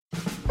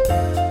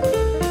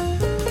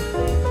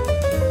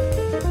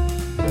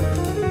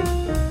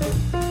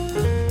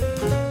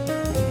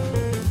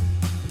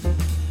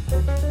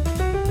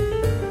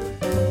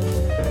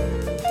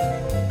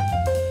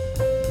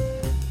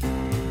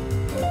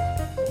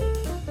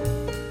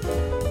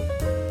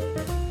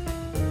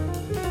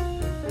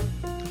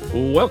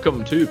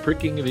Welcome to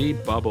Pricking the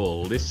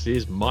Bubble. This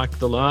is Mike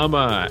the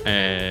Llama,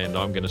 and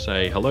I'm going to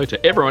say hello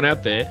to everyone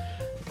out there,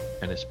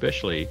 and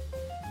especially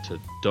to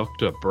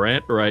Dr.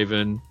 Brant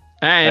Raven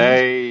and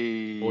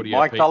Hey, Audio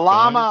Mike Pete the guys.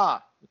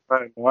 Llama.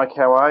 Hey, Mike,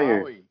 how are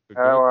you? we?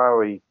 How are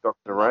we, Dr.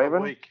 Another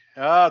Raven? week.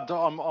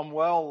 I'm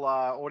well,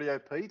 Audio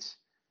Pete.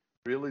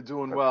 Really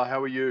doing well.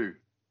 How are you?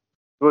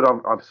 Good.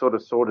 I've sort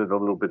of sorted a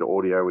little bit of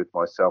audio with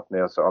myself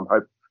now, so I'm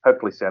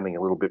hopefully sounding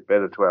a little bit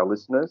better to our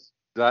listeners.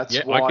 That's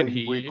Yeah, I why can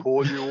hear we you.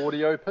 call you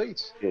Audio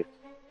Pete. Yeah.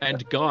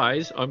 And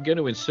guys, I'm going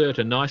to insert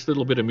a nice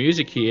little bit of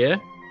music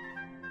here.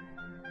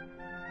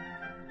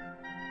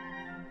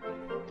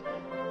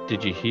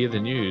 Did you hear the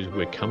news?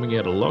 We're coming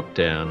out of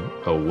lockdown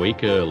a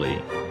week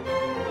early.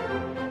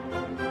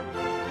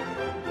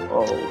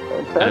 Oh,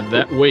 fantastic. And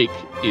that week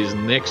is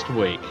next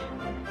week.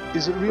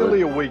 Is it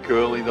really a week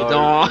early though?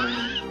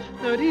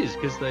 No, it is,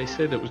 because they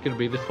said it was going to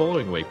be the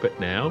following week. But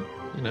now,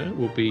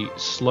 we'll be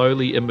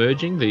slowly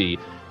emerging. The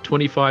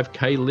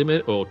 25k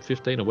limit or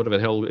 15 or whatever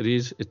the hell it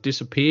is, it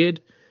disappeared.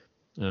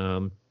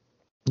 We'll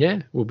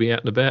be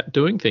out and about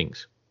doing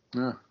things.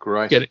 Yeah,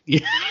 great. Get it?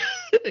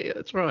 Yeah,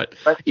 that's right.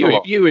 Thanks a You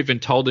lot. even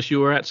told us you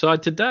were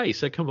outside today,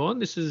 so come on,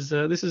 this is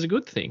a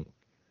good thing.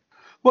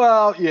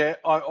 Well, yeah,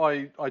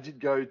 I did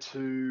go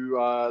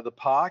to the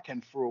park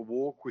and for a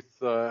walk with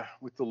the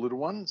little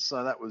ones,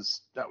 so that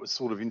was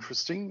sort of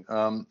interesting.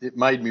 It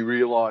made me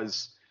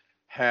realise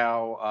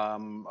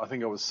how I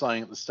think I was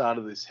saying at the start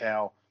of this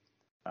how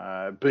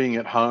being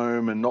at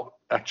home and not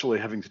actually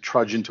having to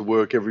trudge into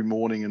work every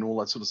morning and all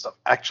that sort of stuff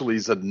actually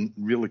is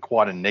really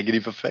quite a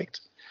negative effect.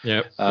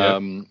 Yeah.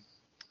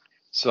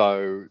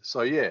 So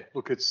yeah,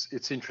 look,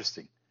 it's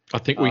interesting. I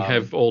think we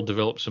have all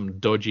developed some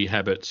dodgy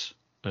habits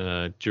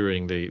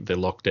during the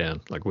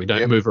lockdown. Like we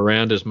don't move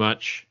around as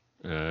much.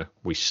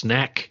 We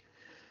snack.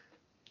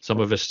 Some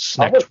of us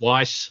snack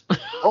twice. I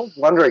was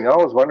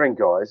wondering,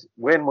 guys,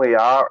 when we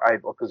are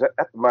able, because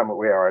at the moment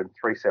we are in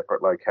 3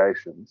 separate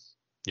locations.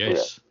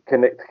 Yes.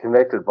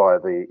 Connected via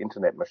the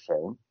internet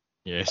machine.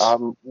 Yes.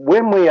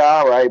 When we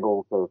are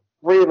able to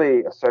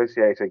really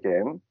associate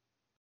again,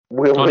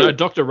 no,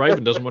 Dr.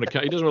 Raven doesn't want to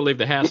come. He doesn't want to leave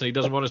the house, and he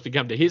doesn't want us to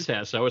come to his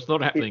house, so it's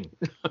not happening.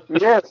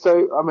 Yeah,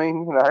 so, I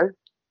mean,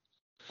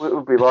 it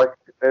would be like,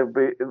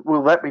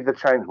 will that be the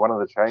change, one of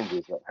the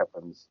changes that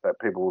happens, that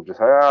people will just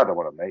say, I don't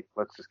want to meet,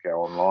 let's just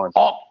go online?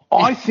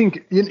 I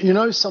think, you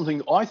know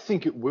something, I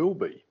think it will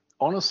be,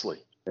 honestly.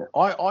 Yeah.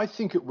 I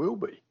think it will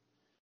be.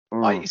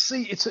 I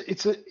see.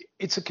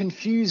 It's a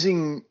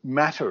confusing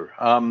matter,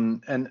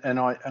 and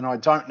I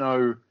don't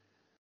know.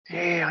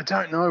 Yeah, I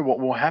don't know what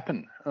will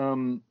happen.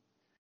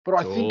 But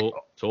I think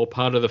it's all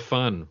part of the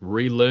fun,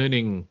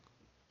 relearning.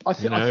 I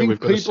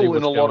think people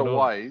in a lot of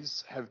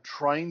ways have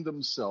trained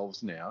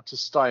themselves now to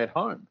stay at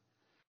home,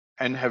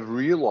 and have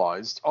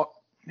realised.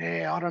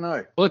 I don't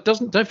know. Well,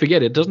 don't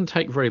forget, it doesn't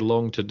take very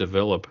long to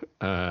develop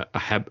a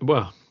habit.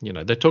 Well,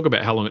 they talk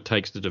about how long it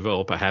takes to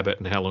develop a habit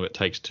and how long it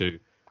takes to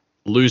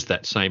lose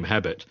that same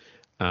habit.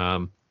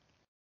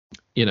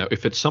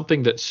 If it's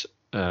something that's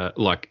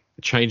like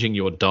changing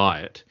your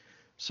diet,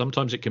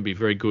 sometimes it can be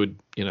very good.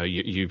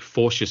 You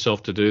force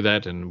yourself to do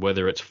that, and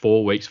whether it's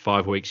 4 weeks,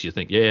 5 weeks, you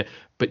think,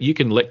 but you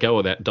can let go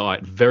of that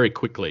diet very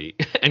quickly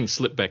and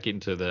slip back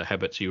into the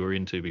habits you were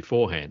into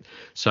beforehand.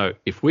 So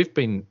if we've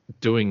been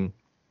doing,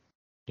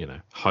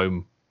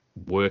 home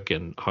work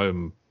and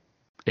home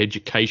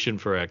education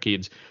for our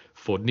kids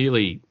for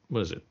nearly,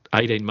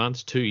 18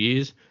 months, 2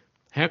 years,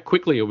 how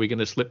quickly are we going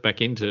to slip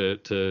back into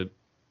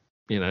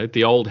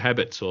the old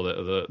habits or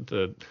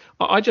the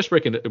I just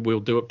reckon we'll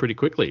do it pretty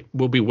quickly.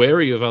 We'll be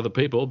wary of other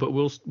people, but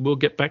we'll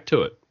get back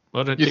to it.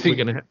 I don't think we're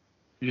going to.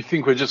 You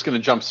think we're just going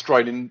to jump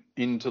straight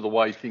into the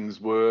way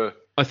things were?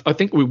 I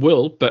think we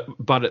will, but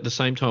at the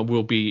same time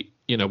we'll be,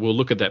 we'll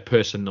look at that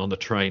person on the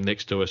train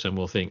next to us and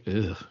we'll think,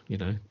 ugh,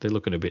 they're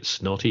looking a bit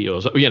snotty, or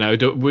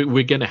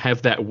we're going to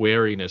have that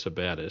wariness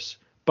about us.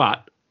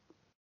 But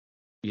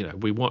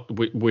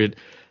we're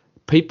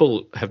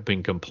people have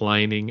been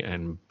complaining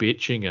and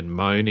bitching and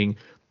moaning.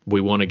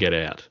 We want to get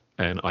out.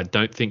 And I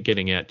don't think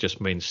getting out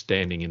just means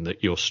standing in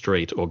your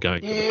street or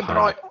going to the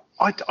park.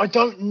 But I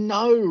don't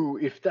know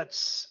if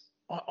that's...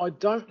 I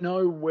don't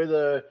know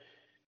whether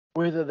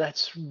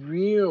that's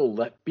real,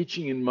 that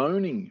bitching and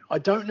moaning. I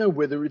don't know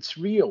whether it's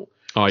real.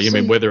 Oh, you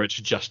mean whether it's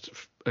just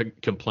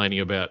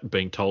complaining about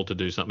being told to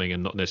do something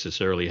and not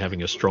necessarily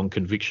having a strong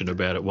conviction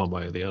about it one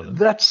way or the other?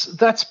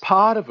 That's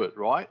part of it,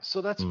 right?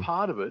 So that's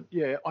part of it.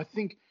 Yeah, I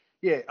think...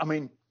 Yeah, I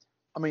mean,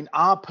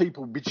 are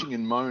people bitching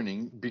and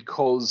moaning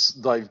because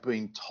they've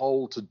been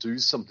told to do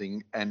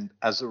something, and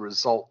as a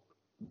result,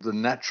 the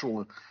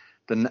natural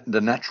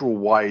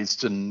way is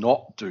to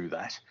not do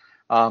that?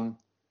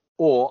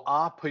 Or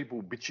are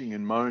people bitching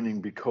and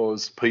moaning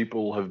because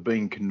people have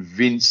been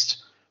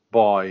convinced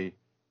by,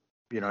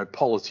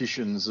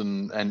 politicians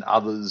and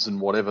others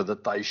and whatever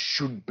that they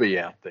should be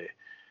out there,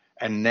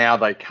 and now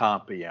they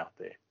can't be out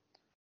there?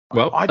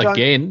 Well,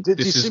 again, do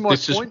you see my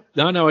point?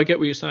 No, I get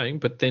what you're saying,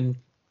 but then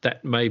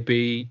that may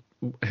be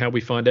how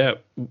we find out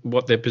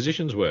what their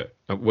positions were,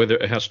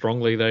 how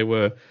strongly they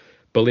were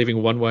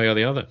believing one way or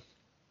the other.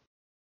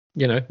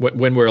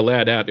 when we're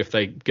allowed out, if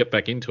they get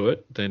back into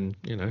it, then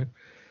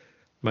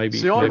maybe.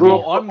 See, maybe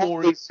I'm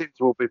more. These sins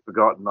will be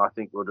forgotten. I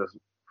think we'll just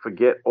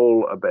forget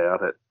all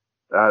about it.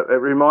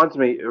 It reminds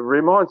me a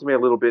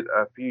little bit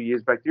a few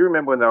years back. Do you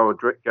remember when they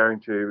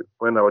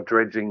were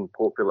dredging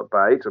Port Phillip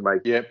Bay to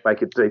make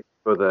it deep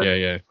for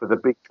the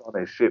big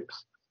Chinese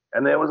ships?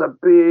 And there was a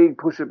big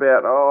push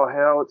about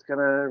how it's going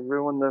to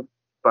ruin the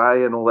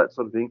bay and all that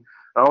sort of thing.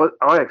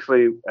 I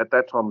actually at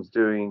that time was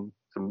doing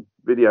some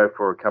video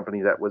for a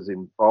company that was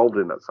involved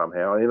in it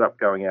somehow. I ended up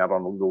going out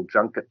on a little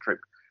junket trip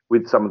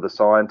with some of the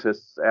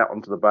scientists out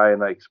onto the bay,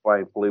 and they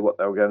explained fully what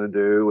they were going to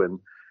do and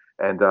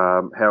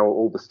how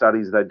all the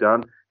studies they'd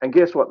done. And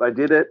guess what? They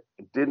did it.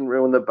 It didn't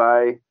ruin the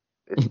bay.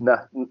 It's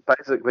nothing.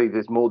 Basically,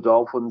 there's more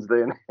dolphins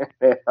there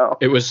now.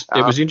 It was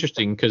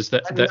interesting because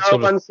that no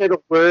one said a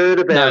word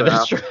about it.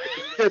 That's right.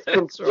 Just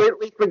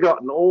completely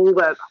forgotten all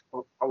that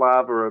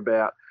palaver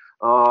about.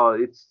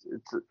 It's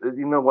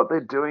what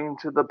they're doing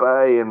to the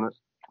bay, and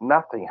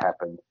nothing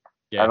happened.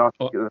 Yeah. And I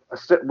think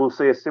we'll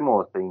see a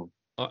similar thing.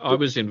 I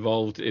was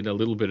involved in a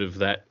little bit of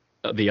that.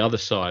 The other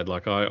side,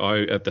 like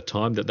I at the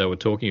time that they were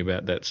talking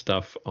about that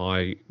stuff,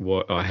 I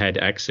had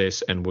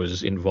access and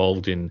was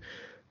involved in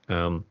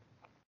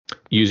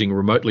using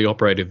remotely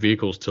operated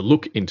vehicles to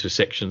look into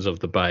sections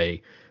of the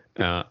bay,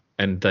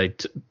 and they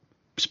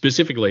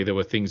specifically there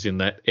were things in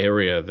that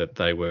area that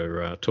they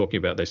were talking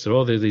about. They said,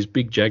 there's these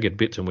big jagged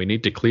bits, and we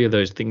need to clear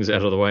those things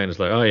out of the way. And it's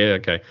like, oh yeah,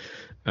 okay,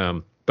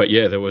 but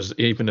yeah, there was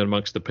even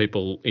amongst the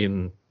people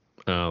in,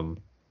 I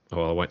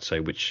won't say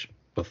which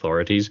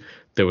authorities,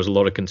 there was a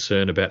lot of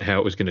concern about how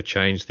it was going to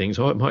change things.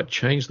 It might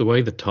change the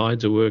way the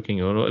tides are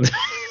working or not.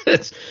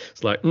 It's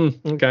like,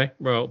 okay,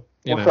 well,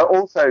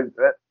 Also,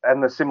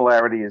 and the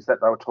similarity is that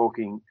they were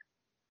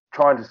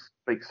trying to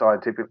speak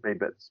scientifically,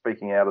 but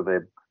speaking out of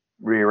their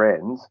rear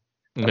ends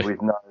with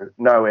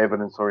no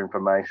evidence or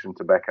information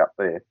to back up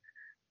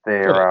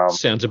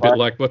sounds a bit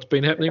like what's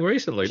been happening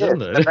recently,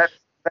 doesn't it?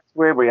 That's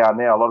where we are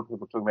now. A lot of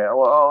people talking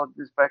about,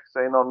 this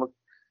vaccine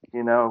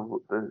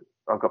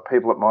I've got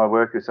people at my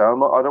work who say, I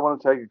don't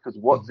want to take it because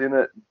what's in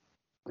it?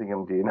 Do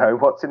you know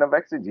what's in a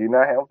vaccine? Do you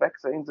know how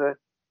vaccines are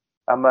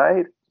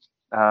made?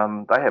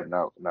 They have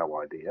no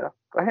idea.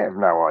 They have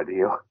no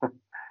idea.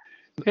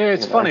 Yeah,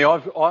 it's funny.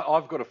 I've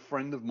got a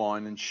friend of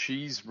mine, and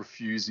she's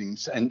refusing,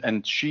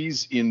 and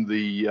she's in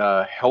the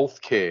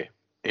healthcare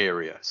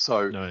area.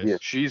 So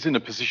she's in a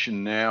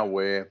position now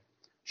where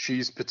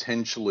she's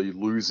potentially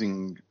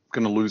going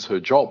to lose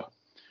her job.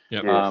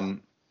 Yeah.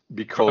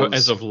 Because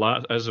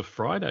as of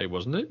Friday,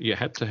 wasn't it? You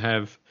had to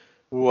have.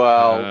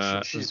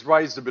 Well, she's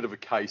raised a bit of a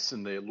case,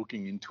 and they're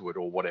looking into it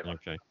or whatever.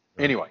 Okay. Right.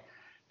 Anyway,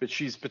 but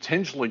she's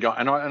potentially going,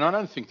 and I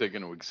don't think they're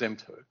going to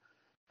exempt her.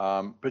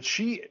 But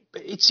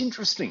it's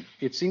interesting.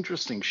 It's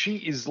interesting. She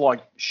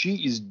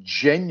is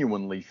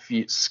genuinely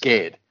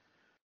scared.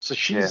 So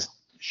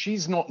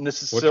she's not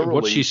necessarily.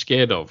 What's she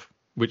scared of?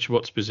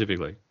 What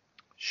specifically?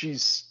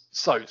 She's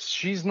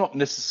not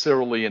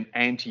necessarily an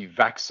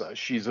anti-vaxxer.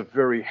 She's a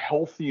very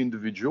healthy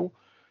individual,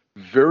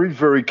 very,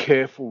 very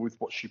careful with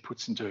what she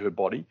puts into her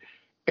body,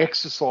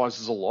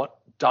 exercises a lot,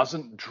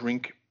 doesn't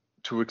drink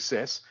to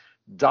excess,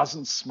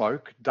 doesn't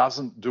smoke,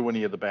 doesn't do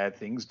any of the bad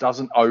things,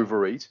 doesn't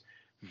overeat,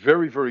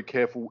 very, very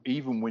careful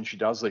even when she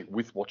does eat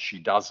with what she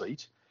does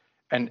eat,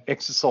 and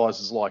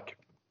exercises like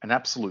an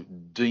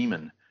absolute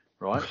demon,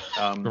 right?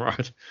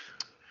 Right.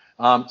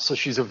 So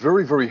she's a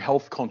very, very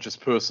health conscious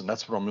person.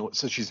 That's what I'm.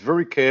 So she's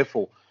very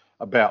careful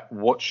about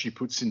what she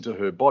puts into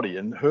her body,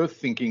 and her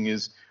thinking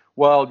is,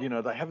 well,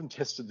 they haven't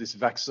tested this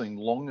vaccine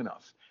long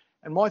enough.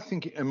 And my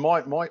thinking, and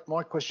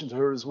my question to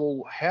her is,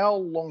 well, how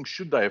long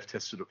should they have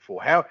tested it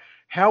for?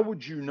 How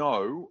would you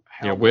know?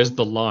 Where's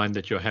the line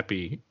that you're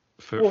happy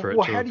for it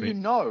to how do you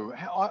know?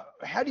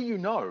 How do you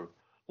know?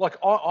 Like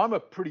I'm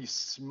a pretty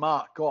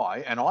smart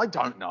guy, and I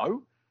don't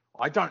know.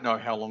 I don't know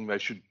how long they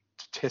should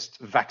test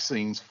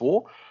vaccines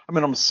for. I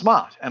mean, I'm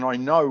smart and I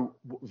know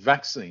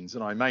vaccines,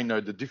 and I may know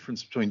the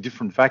difference between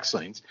different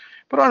vaccines,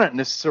 but I don't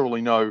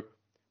necessarily know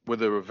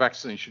whether a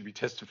vaccine should be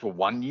tested for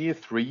 1 year,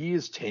 3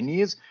 years, 10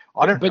 years.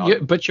 I don't know.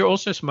 But you're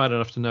also smart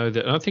enough to know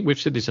that, and I think we've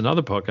said this in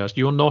other podcasts,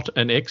 you're not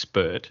an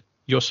expert.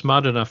 You're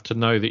smart enough to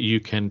know that you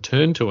can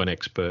turn to an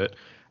expert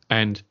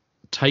and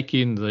take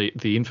in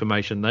the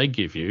information they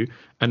give you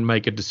and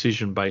make a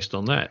decision based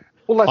on that.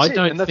 Well, I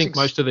don't think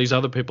most of these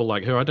other people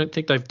like her, I don't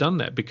think they've done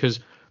that,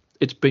 because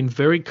it's been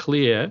very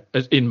clear,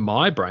 in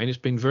my brain, it's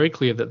been very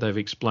clear that they've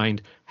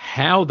explained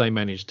how they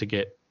managed to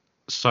get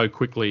so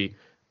quickly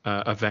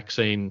a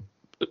vaccine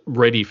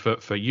ready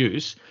for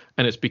use.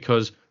 And it's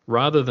because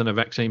rather than a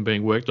vaccine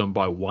being worked on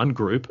by one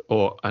group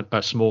or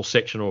a small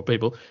section of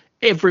people,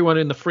 everyone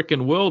in the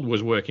frickin' world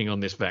was working on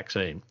this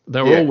vaccine.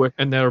 They were all working,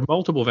 and there are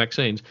multiple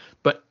vaccines,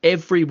 but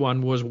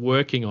everyone was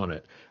working on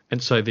it.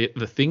 And so the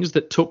things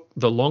that took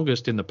the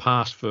longest in the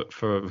past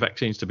for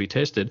vaccines to be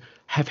tested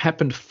have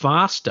happened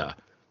faster.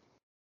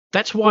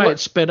 That's why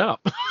it's sped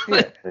up.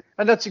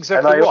 And that's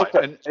exactly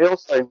right. They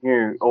also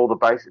knew all the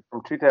basics.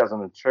 From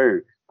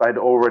 2002, they'd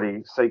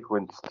already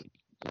sequenced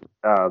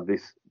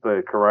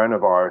the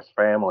coronavirus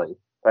family.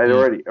 They'd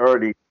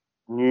already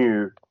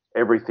knew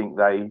everything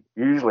they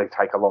usually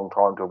take a long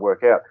time to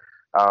work out.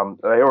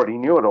 They already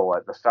knew it all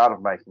at the start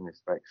of making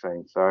this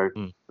vaccine. So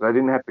they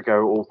didn't have to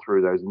go all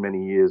through those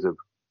many years of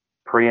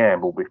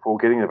preamble before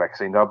getting the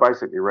vaccine. They were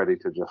basically ready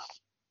to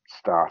just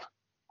start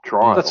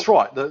trying. That's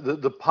right.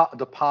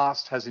 The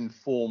past has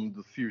informed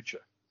the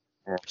future.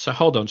 Yeah. So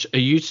hold on. Are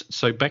you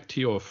so back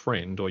to your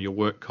friend or your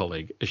work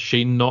colleague? Is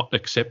she not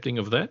accepting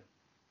of that?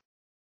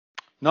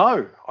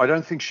 No, I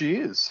don't think she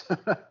is.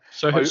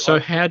 So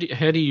how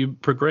do you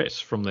progress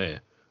from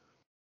there?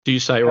 Do you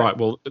say right?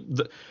 Well,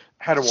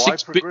 how do I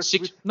progress?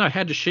 No.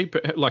 How does she?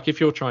 Like, if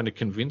you're trying to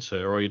convince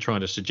her or you're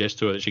trying to suggest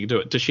to her that she can do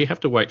it, does she have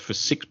to wait for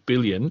 6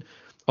 billion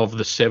of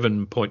the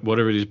 7 point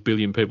whatever it is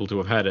billion people to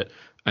have had it,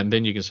 and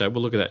then you can say,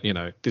 well, look at that. You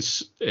know,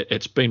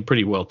 it's been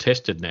pretty well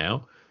tested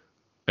now.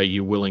 Are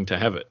you willing to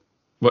have it?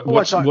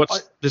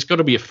 There's got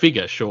to be a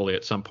figure surely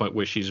at some point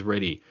where she's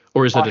ready,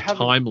 or is it a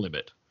time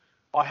limit?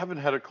 I haven't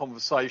had a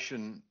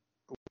conversation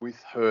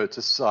with her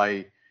to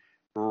say,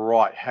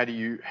 right, how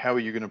are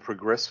you going to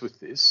progress with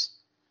this?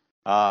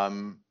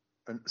 And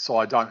so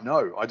I don't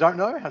know. I don't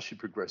know how she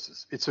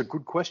progresses. It's a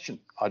good question.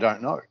 I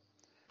don't know.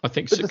 I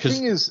think but the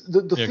thing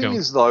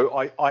is,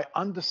 though, I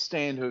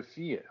understand her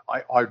fear.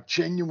 I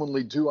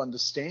genuinely do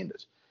understand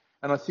it.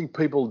 And I think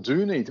people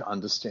do need to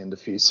understand the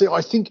fear. See,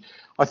 I think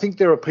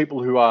there are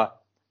people who are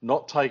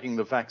not taking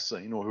the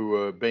vaccine or who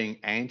are being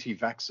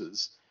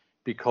anti-vaxxers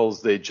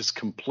because they're just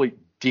complete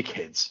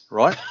dickheads,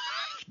 right?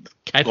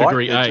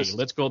 Category A.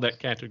 Let's call that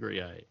category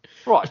A.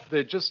 Right.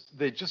 They're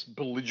just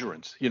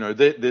belligerent. You know,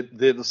 they're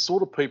the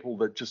sort of people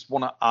that just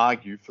want to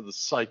argue for the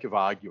sake of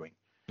arguing.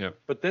 Yeah.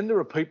 But then there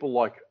are people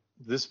like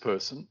this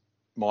person,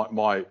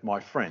 my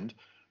friend,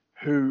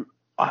 who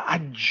are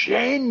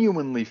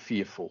genuinely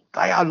fearful.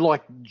 They are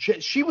like,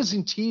 she was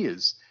in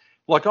tears.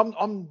 Like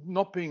I'm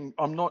not being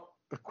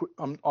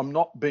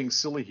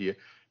silly here.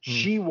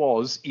 She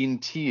was in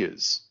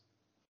tears.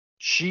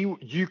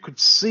 You could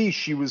see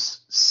she was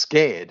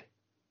scared.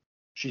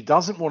 She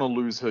doesn't want to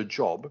lose her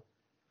job,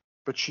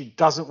 but she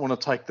doesn't want to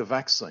take the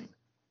vaccine.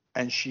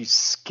 And she's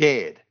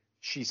scared.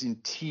 She's in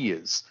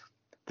tears.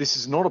 This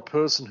is not a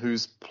person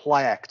who's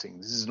play acting.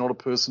 This is not a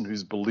person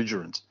who's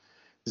belligerent.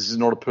 This is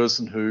not a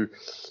person who,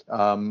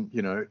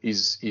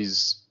 is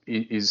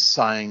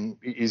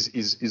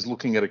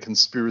looking at a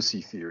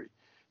conspiracy theory.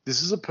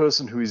 This is a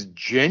person who is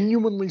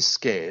genuinely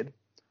scared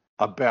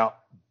about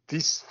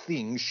this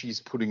thing she's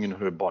putting in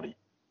her body.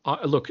 I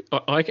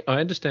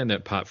understand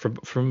that part.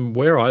 From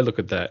where I look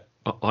at that,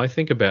 I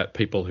think about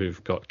people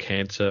who've got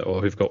cancer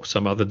or who've got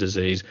some other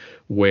disease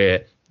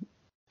where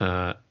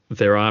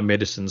there are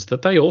medicines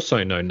that they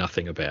also know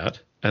nothing about,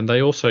 and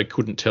they also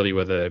couldn't tell you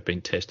whether they've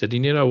been tested.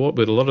 And you know what?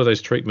 With a lot of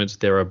those treatments,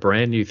 there are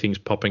brand new things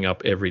popping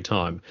up every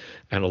time,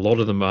 and a lot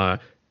of them are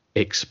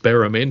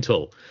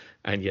experimental.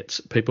 And yet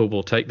people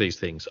will take these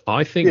things.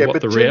 I think what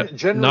the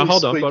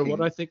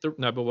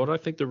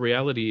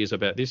reality is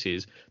about this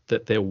is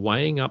that they're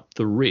weighing up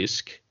the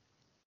risk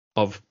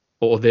of,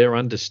 or their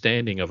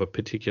understanding of a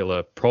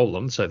particular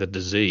problem. So the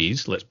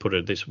disease, let's put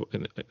it this way,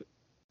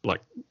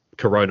 like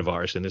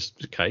coronavirus in this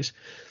case,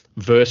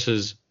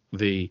 versus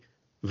the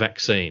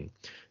vaccine.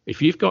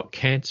 If you've got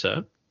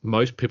cancer,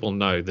 most people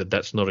know that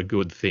that's not a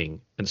good thing.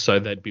 And so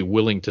they'd be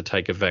willing to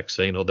take a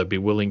vaccine or they'd be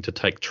willing to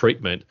take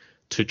treatment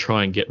to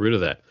try and get rid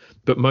of that.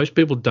 But most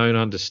people don't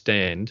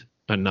understand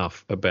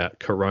enough about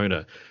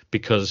corona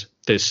because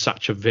there's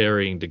such a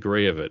varying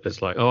degree of it.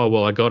 It's like, oh,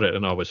 well, I got it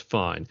and I was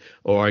fine,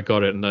 or I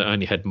got it and I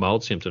only had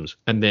mild symptoms.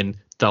 And then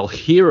they'll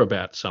hear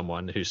about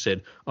someone who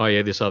said, oh,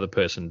 yeah, this other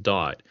person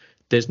died.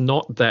 There's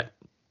not that,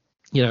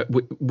 you know,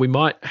 we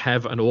might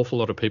have an awful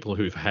lot of people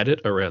who've had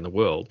it around the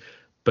world,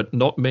 but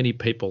not many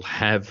people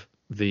have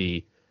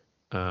the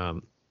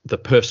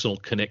personal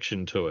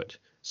connection to it.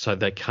 So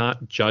they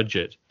can't judge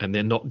it, and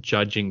they're not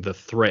judging the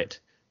threat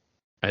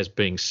as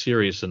being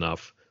serious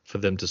enough for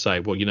them to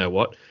say, well, you know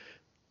what,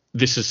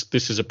 this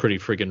is a pretty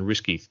friggin'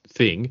 risky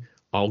thing.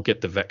 I'll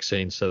get the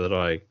vaccine so that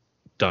I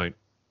don't,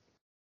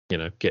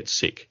 get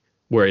sick.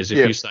 Whereas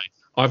if you say,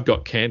 I've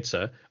got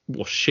cancer,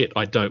 well, shit,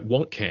 I don't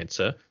want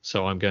cancer,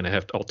 so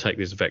I'll take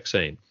this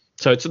vaccine.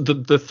 So it's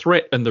the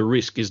threat and the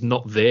risk is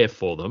not there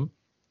for them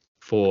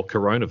for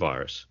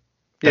coronavirus.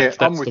 That's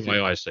the way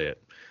I see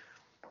it.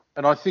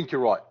 And I think you're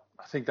right.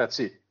 I think that's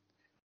it.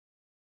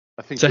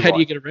 So how do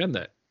you get around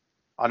that?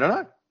 I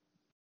don't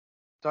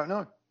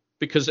know.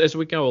 Because as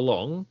we go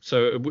along,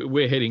 so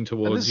we're heading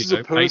towards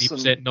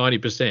 80%,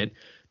 90%.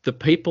 The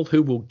people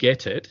who will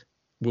get it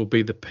will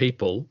be the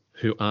people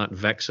who aren't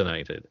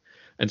vaccinated.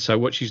 And so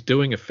what she's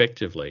doing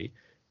effectively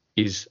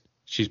is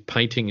she's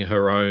painting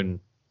her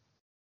own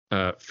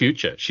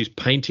future. She's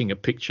painting a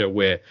picture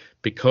where,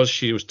 because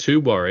she was too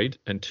worried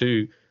and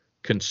too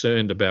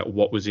concerned about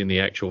what was in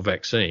the actual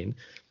vaccine,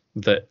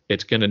 that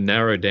it's going to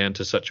narrow down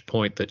to such a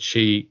point that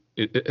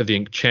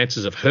the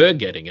chances of her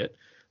getting it,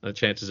 the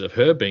chances of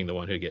her being the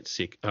one who gets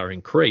sick are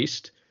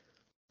increased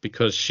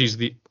because she's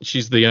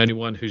the only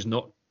one who's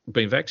not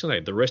been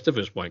vaccinated. The rest of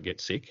us won't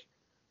get sick.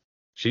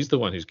 She's the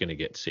one who's going to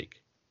get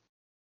sick.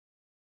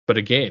 But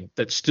again,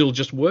 that's still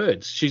just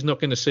words. She's not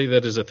going to see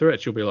that as a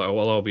threat. She'll be like, oh,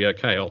 well, I'll be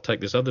okay. I'll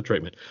take this other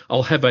treatment.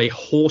 I'll have a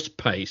horse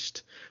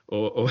paste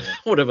or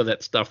whatever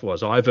that stuff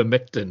was,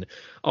 ivermectin.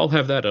 I'll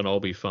have that and I'll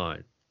be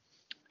fine.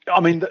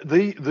 I mean,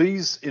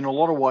 these, in a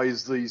lot of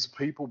ways, these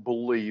people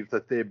believe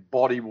that their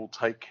body will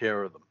take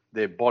care of them.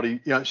 Their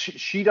body,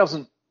 she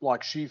doesn't,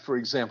 like she, for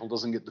example,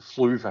 doesn't get the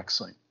flu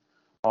vaccine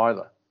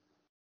either.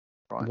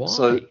 Right? Why?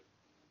 So,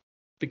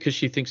 because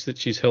she thinks that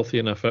she's healthy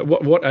enough.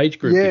 What age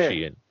group is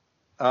she in?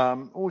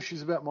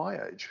 She's about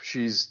my age.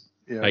 She's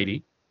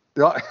 80.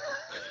 I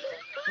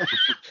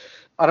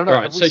don't know.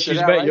 All right, so she's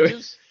about your...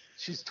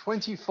 She's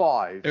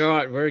 25. All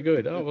right, very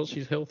good. Oh, well,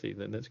 she's healthy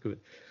then. That's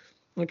good.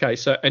 Okay,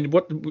 so and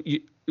what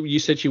you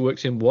said she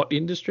works in what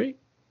industry?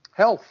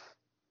 Health.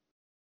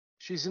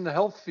 She's in the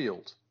health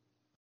field.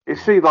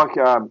 Is she like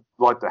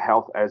the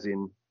health as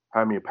in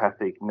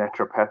homeopathic,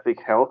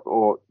 naturopathic health,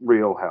 or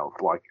real health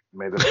like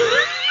medicine?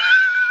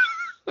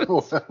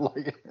 Well,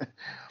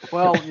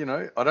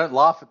 I don't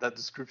laugh at that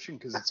description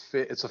because it's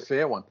fair. It's a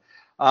fair one.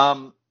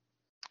 No.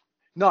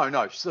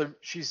 So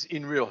she's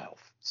in real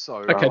health. So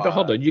okay, but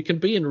hold on. You can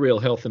be in real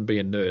health and be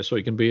a nurse, or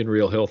you can be in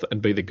real health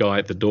and be the guy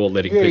at the door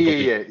letting people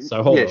in. Yeah.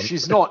 So hold on.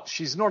 She's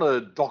not a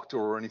doctor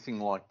or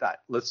anything like that.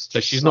 So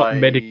she's not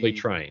medically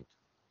trained.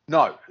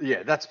 No,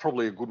 that's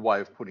probably a good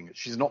way of putting it.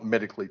 She's not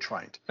medically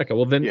trained. Okay,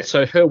 well then,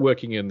 so her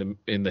working in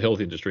the health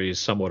industry is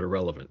somewhat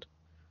irrelevant.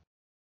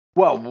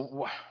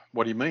 Well,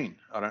 what do you mean?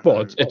 I don't.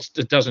 Well,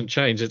 it doesn't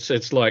change.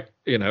 It's like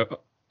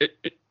well,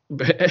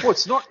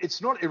 it's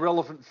not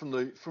irrelevant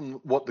from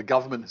what the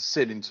government has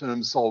said in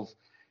terms of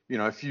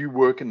if you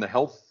work in the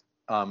health.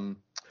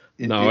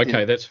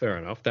 That's fair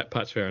enough. That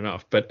part's fair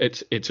enough. But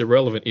it's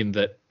irrelevant in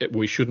that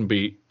we shouldn't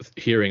be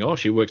hearing, oh,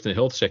 she works in the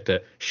health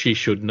sector, she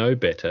should know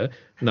better.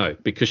 No,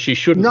 because she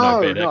shouldn't know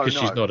better because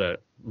she's not a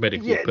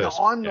medical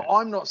person. No,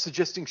 I'm not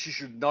suggesting she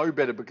should know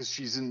better because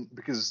she's in.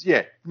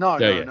 No.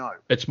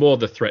 It's more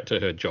the threat to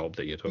her job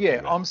that you're talking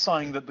about. Yeah, I'm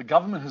saying that the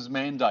government has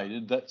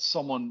mandated that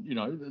someone,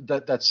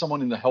 that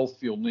someone in the health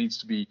field needs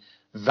to be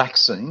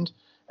vaccinated,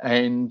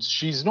 and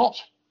she's not.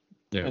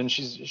 Yeah. And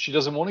she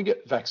doesn't want to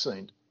get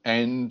vaccinated,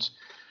 and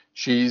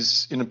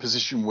she's in a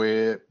position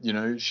where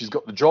she's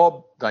got the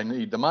job, they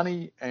need the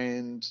money,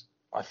 and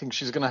I think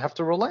she's going to have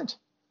to relent.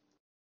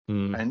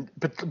 And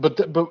but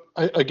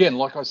again,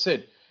 like I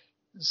said,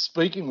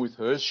 speaking with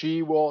her,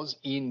 she was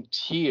in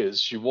tears.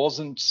 She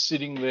wasn't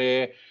sitting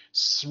there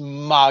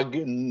smug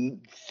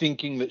and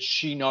thinking that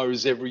she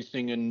knows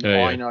everything and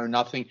I know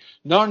nothing.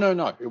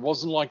 No. It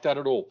wasn't like that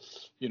at all.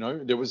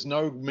 There was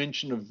no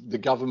mention of the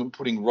government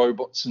putting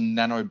robots and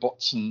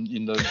nanobots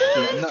in the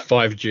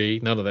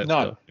 5G, none of that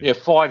stuff.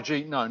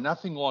 5G, no,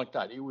 nothing like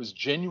that. It was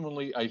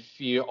genuinely a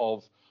fear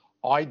of,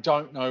 I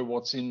don't know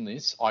what's in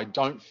this. I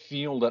don't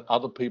feel that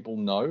other people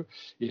know.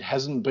 It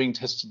hasn't been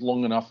tested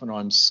long enough, and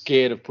I'm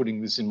scared of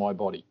putting this in my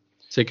body.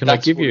 So I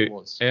give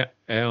you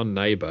our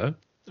neighbour,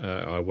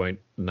 I won't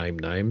name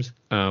names,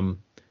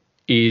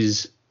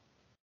 is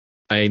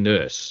a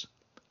nurse,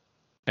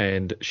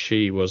 and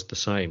she was the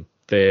same.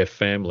 Their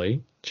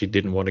family, she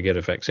didn't want to get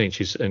a vaccine.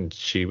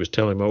 She was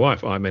telling my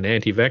wife, I'm an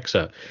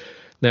anti-vaxxer.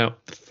 Now,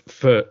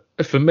 for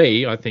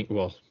me, I think,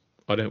 well,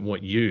 I don't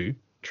want you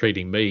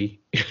treating me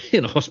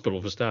in a hospital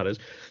for starters,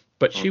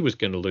 but she was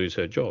going to lose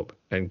her job.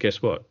 And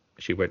guess what?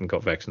 She went and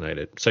got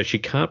vaccinated. So she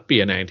can't be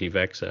an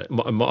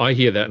anti-vaxxer. I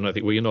hear that and I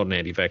think, well, you're not an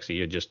anti-vaxxer.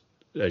 You're just,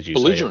 as you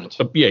belligerent.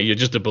 Say, you're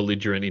just a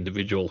belligerent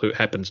individual who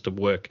happens to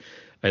work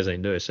as a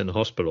nurse in a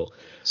hospital.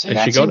 So and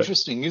that's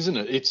interesting, isn't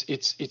it?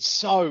 It's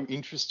so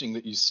interesting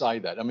that you say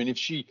that. I mean,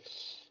 it's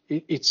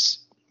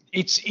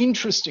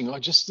interesting. I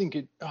just think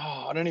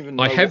I don't even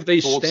know. I have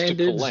these standards.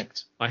 To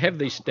collect. I have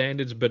these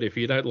standards, but if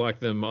you don't like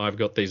them, I've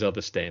got these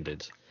other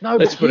standards. No,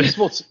 but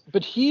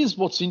here's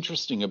what's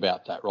interesting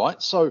about that,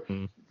 right? So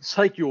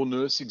take your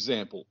nurse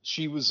example.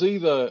 She's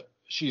either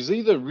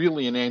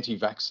really an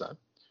anti-vaxxer,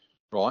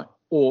 right?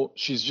 Or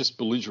she's just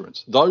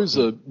belligerent. Those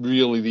are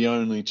really the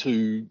only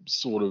two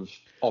sort of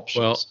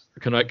options.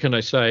 Well, can I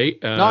say?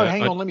 No,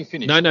 hang on. Let me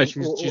finish. No.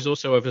 She's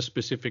also of a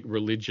specific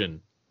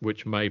religion,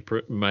 which may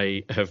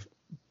have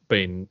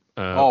been.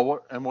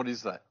 What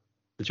is that?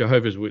 The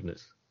Jehovah's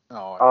Witness.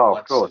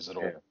 Of course. Says it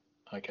all. Yeah.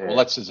 Okay, well,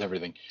 that says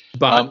everything.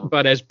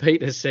 But as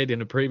Pete has said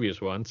in a previous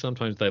one,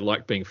 sometimes they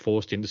like being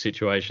forced into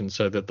situations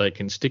so that they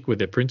can stick with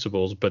their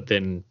principles, but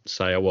then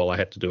say, oh, well, I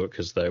had to do it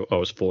because I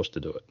was forced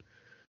to do it.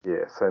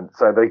 Yes, and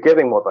so they're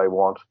getting what they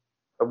want.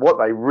 And what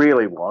they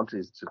really want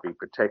is to be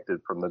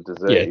protected from the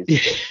disease. Yeah.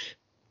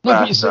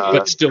 But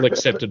still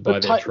accepted by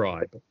their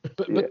tribe.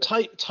 But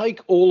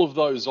take all of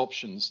those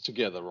options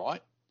together,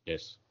 right?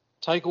 Yes.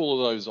 Take all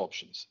of those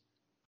options.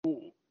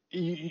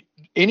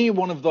 Any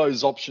one of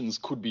those options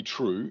could be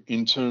true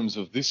in terms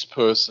of this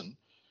person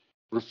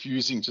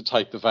refusing to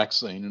take the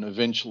vaccine and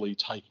eventually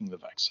taking the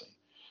vaccine.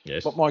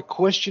 Yes. But my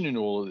question in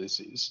all of this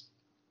is,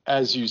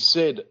 as you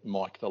said,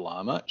 Mike the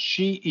Llama,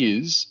 she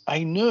is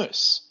a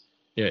nurse.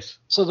 Yes.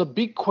 So the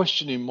big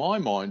question in my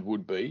mind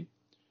would be,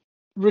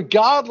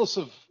 regardless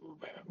of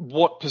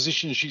what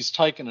position she's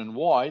taken and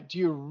why, do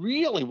you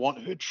really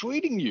want her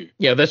treating you?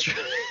 Yeah, that's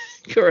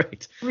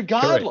Correct.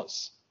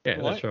 regardless. Yeah,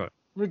 right? that's right.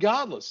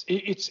 Regardless,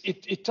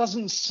 it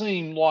doesn't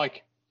seem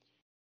like,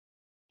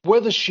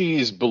 whether she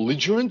is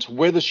belligerent,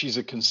 whether she's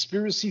a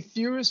conspiracy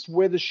theorist,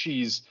 whether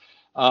she's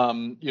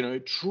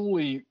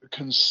truly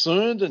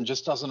concerned and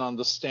just doesn't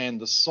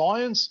understand the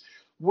science,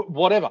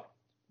 whatever.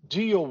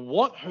 Do you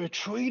want her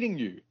treating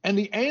you? And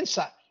the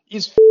answer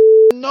is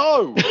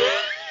no.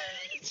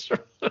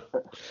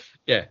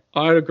 Yeah,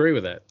 I agree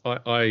with that.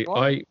 I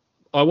Right?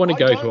 want to I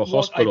go don't to a want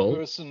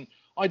hospital.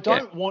 I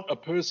don't want a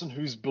person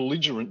who's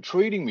belligerent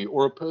treating me,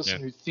 or a person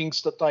Yeah. who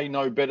thinks that they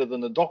know better than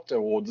the doctor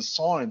or the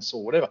science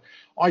or whatever.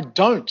 I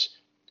don't.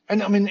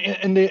 And I mean,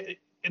 and it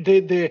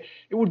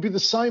would be the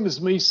same as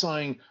me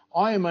saying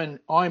I'm an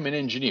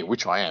engineer,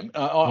 which I am.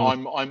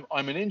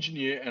 I'm an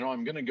engineer, and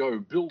I'm going to go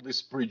build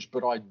this bridge,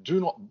 but I do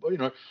not,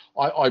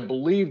 I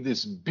believe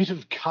this bit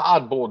of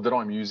cardboard that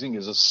I'm using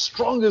is as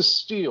strong as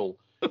steel.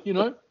 What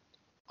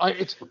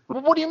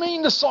do you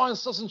mean the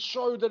science doesn't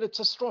show that it's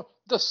a strong?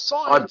 The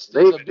science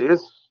believe it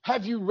is.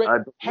 Have you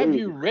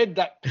read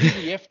that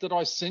PDF that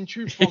I sent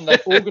you from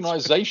that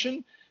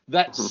organization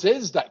that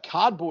says that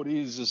cardboard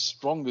is as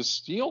strong as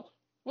steel?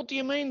 What do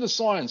you mean the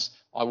science?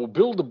 I will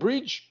build a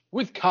bridge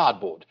with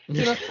cardboard.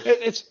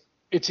 It's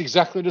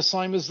exactly the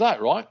same as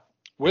that, right?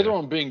 Whether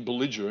I'm being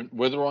belligerent,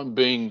 whether I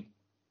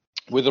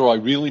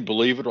really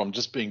believe it, or I'm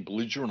just being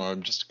belligerent, or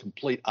I'm just a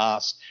complete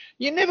ass,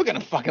 you're never going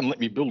to fucking let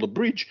me build a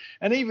bridge.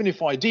 And even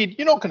if I did,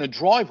 you're not going to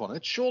drive on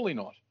it. Surely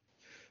not.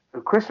 The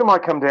question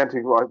might come down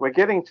to, like, we're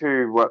getting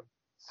to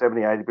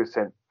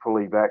 70-80%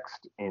 fully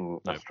vaxxed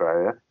in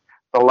Australia.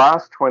 The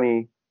last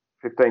 20%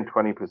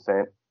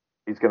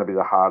 is going to be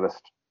the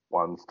hardest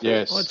ones to.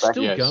 Yes, it's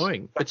still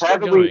going. It's how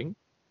still going.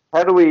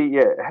 How do we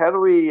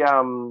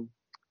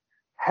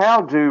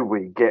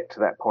get to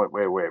that point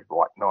where we're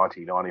like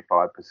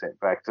 90-95%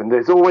 vaxxed? And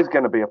there's always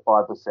going to be a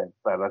 5%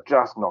 that are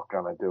just not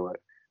going to do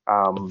it.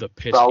 The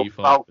pesky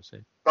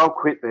 5%. They'll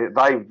quit.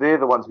 They're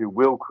the ones who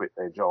will quit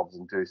their jobs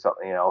and do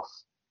something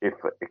else if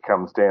it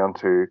comes down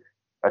to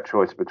a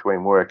choice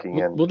between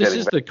working and. Well, this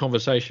is the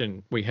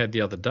conversation we had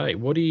the other day.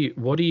 What do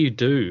you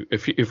do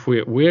if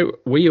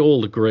we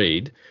all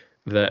agreed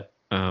that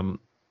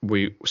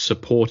we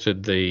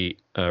supported the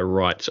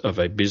rights of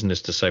a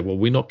business to say, well,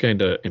 we're not going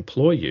to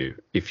employ you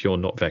if you're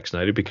not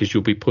vaccinated because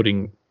you'll be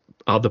putting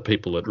other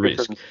people at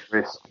risk.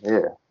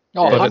 Yeah.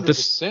 Oh, but at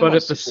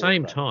the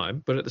same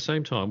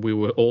time, we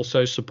were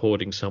also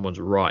supporting someone's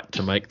right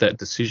to make that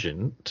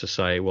decision to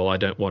say, well, I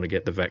don't want to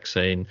get the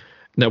vaccine.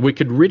 Now, we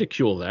could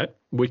ridicule that.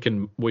 We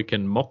can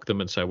mock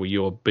them and say, well,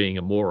 you're being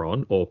a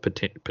moron, or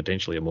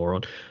potentially a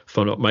moron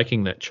for not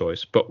making that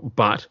choice.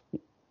 But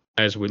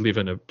as we live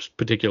in a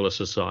particular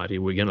society,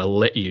 we're going to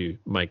let you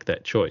make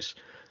that choice.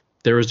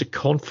 There is a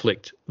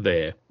conflict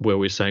there where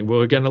we're saying, well,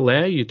 we're going to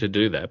allow you to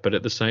do that, but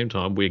at the same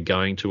time, we're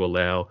going to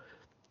allow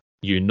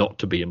you not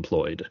to be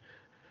employed.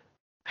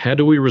 How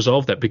do we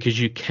resolve that? Because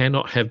you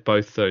cannot have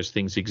both those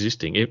things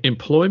existing.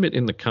 Employment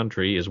in the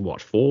country is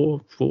what,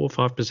 4 or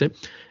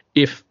 5%?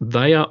 If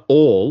they are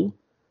all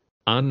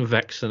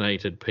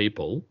unvaccinated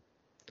people,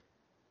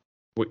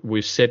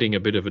 we're setting a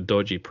bit of a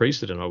dodgy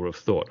precedent, I would have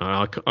thought.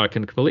 I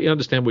can completely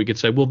understand we could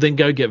say, well, then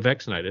go get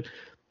vaccinated,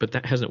 but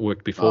that hasn't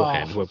worked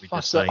beforehand.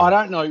 I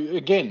don't know.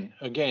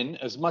 Again,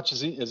 as much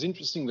as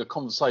interesting the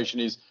conversation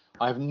is,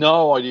 I have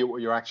no idea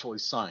what you're actually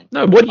saying.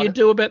 No, what do you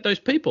do about those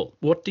people?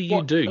 What do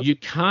you do? You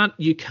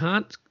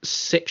can't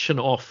section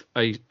off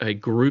a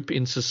group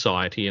in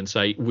society and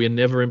say, we're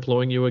never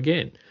employing you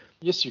again.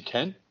 Yes, you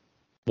can.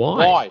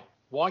 Why?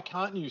 Why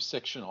can't you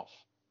section off?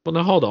 Well,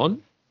 now hold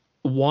on.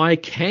 Why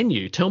can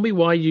you? Tell me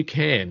why you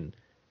can.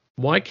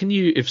 Why can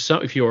you,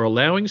 if you're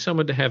allowing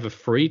someone to have a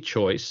free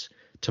choice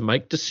to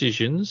make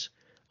decisions,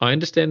 I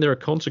understand there are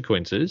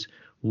consequences.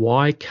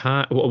 Why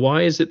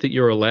is it that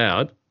you're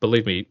allowed?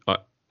 Believe me,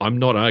 I'm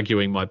not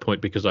arguing my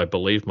point because I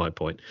believe my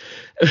point.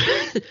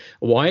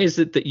 Why is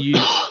it that you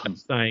are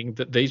saying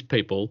that these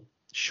people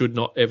should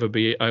not ever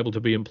be able to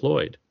be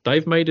employed?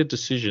 They've made a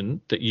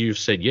decision that you've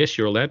said, yes,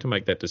 you're allowed to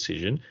make that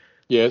decision.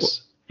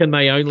 Yes. Can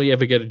they only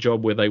ever get a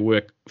job where they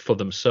work for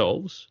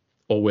themselves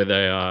or where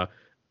they are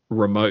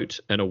remote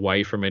and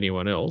away from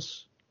anyone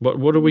else?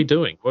 What are we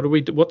doing?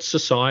 What's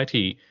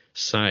society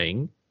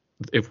saying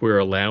if we're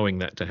allowing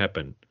that to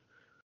happen?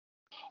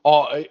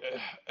 Oh,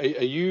 are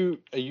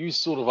you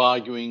sort of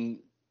arguing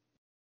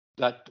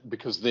that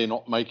because they're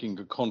not making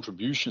a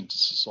contribution to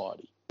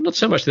society? Not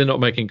so much they're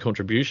not making a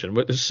contribution,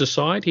 but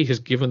society has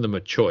given them a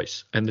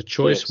choice, and the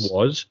choice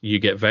was you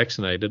get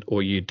vaccinated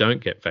or you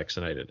don't get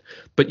vaccinated.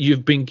 But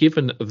you've been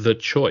given the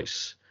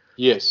choice.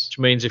 Yes. Which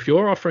means if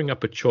you're offering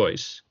up a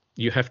choice,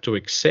 you have to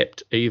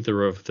accept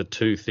either of the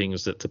two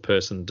things that the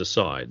person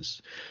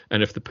decides.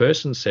 And if the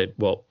person said,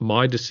 well,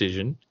 my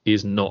decision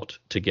is not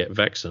to get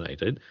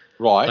vaccinated,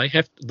 right,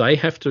 they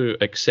have to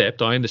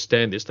accept, I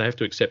understand this, they have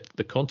to accept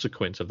the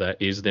consequence of that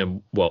is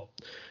then, well,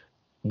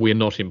 we're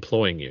not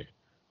employing you.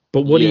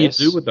 But what do you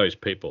do with those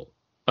people?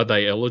 Are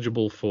they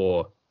eligible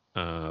for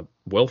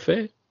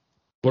welfare?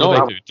 What No,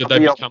 do they do? Do they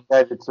be become?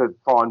 obligated to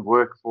find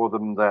work for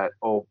them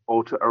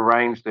or to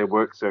arrange their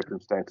work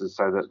circumstances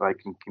so that they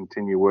can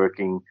continue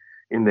working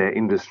in their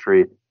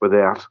industry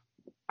without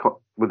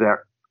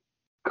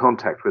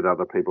contact with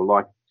other people?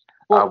 Like,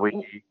 well,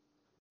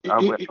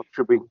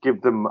 should we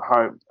give them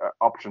home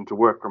option to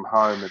work from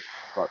home and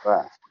things like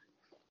that?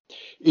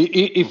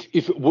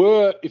 if it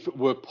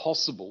were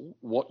possible,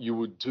 what you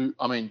would do,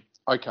 I mean,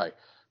 okay,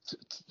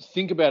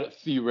 think about it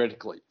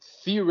theoretically.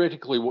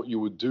 Theoretically, what you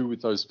would do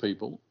with those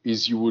people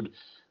is you would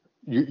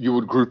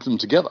group them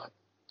together,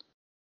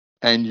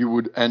 and you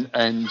would and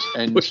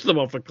Push them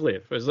off a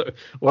cliff.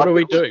 What are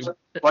we doing?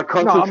 Like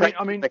concentrate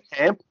in the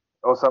camp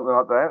or something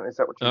like that? Is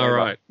that what you mean? All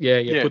right.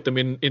 Yeah. Put them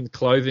in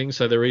clothing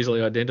so they're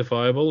easily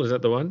identifiable. Is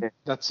that the one? Yeah.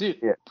 That's it.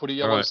 Yeah. Put a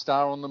yellow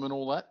star on them and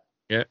all that.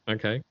 Yeah.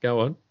 Okay.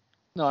 Go on.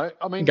 No,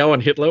 I mean, go on,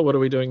 Hitler. What are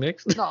we doing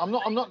next? No, I'm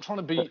not trying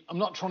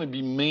to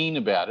be mean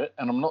about it,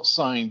 and I'm not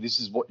saying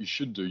this is what you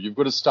should do. You've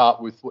got to start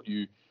with what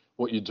you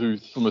do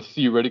from a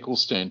theoretical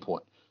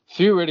standpoint.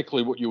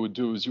 Theoretically, what you would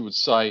do is you would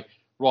say,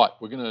 right,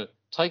 we're going to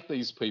take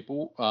these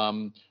people,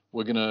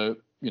 we're going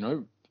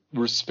to,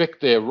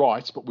 respect their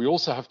rights, but we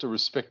also have to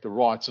respect the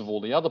rights of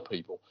all the other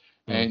people.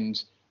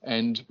 And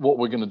what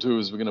we're going to do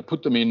is we're going to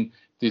put them in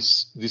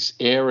this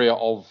area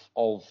of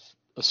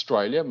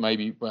Australia,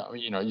 maybe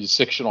you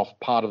section off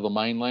part of the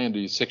mainland, or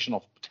you section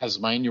off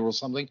Tasmania or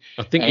something.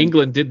 I think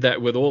England did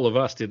that with all of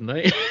us, didn't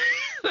they?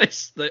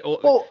 But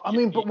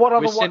what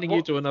other we're sending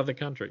you to another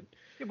country?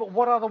 Yeah, but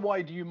what other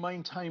way do you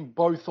maintain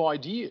both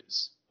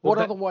ideas?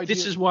 Other way?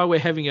 This is why we're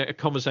having a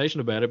conversation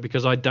about it,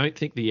 because I don't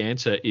think the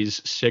answer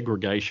is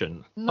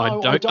segregation. No,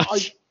 I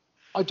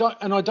don't,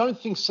 and I don't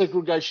think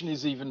segregation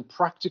is even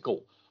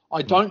practical.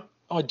 I don't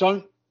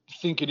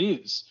think it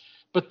is.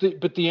 But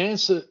the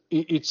answer,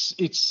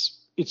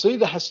 it's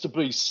either has to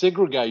be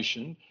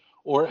segregation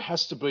or it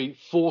has to be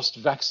forced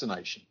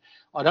vaccination.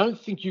 I don't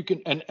think you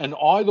can, and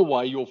either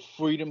way, your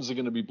freedoms are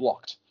going to be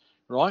blocked,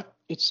 right?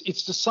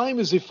 It's the same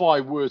as if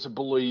I were to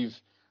believe,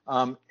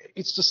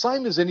 it's the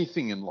same as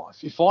anything in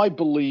life. If I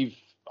believe,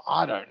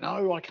 I don't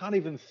know, I can't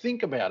even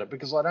think about it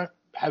because I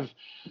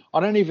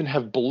don't even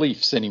have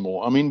beliefs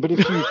anymore. I mean, but if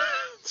you,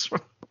 that's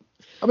right.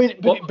 I mean,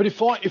 but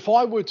if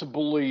I were to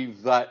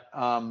believe that,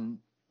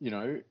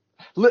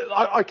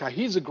 okay,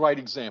 here's a great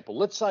example.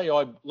 Let's say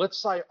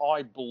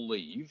I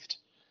believed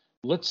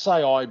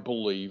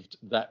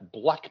that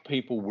black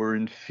people were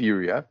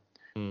inferior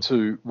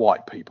to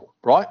white people,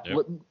 right?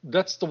 Yep.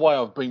 That's the way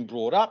I've been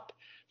brought up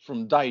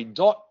from day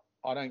dot.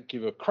 I don't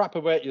give a crap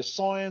about your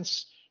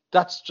science.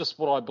 That's just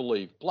what I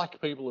believe.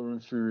 Black people are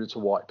inferior to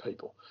white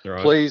people.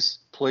 Right. Please.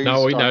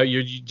 No, we know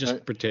you're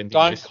just pretending.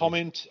 Don't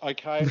comment.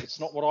 Okay, it's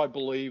not what I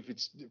believe.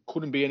 It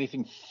couldn't be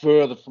anything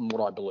further from what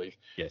I believe.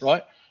 Yes.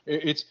 Right.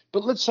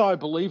 But let's say I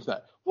believe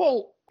that.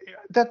 Well,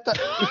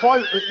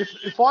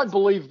 if I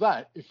believe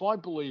that,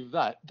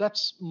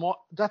 that's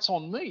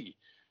on me.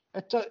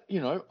 I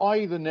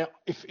either now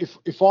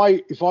if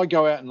I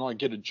go out and I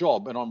get a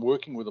job and I'm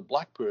working with a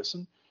black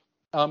person,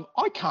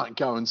 I can't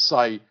go and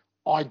say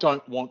I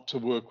don't want to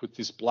work with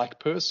this black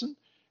person,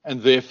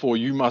 and therefore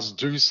you must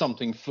do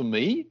something for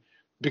me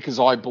because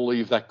I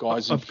believe that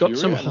guy's inferior.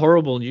 I've got some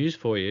horrible news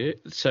for you.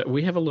 So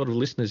we have a lot of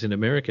listeners in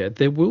America.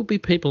 There will be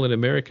people in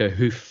America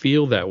who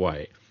feel that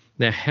way.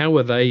 Now, how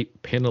are they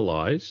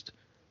penalized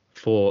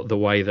for the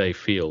way they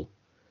feel?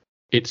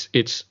 It's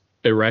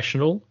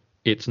irrational.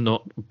 It's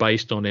not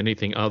based on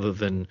anything other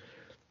than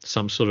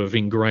some sort of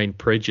ingrained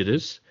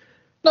prejudice.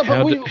 No,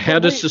 how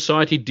does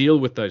society deal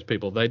with those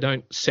people? They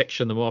don't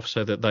section them off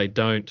so that they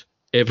don't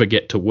ever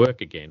get to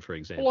work again, for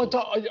example.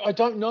 Well, I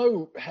don't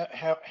know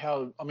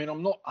how. I mean,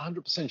 I'm not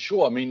 100%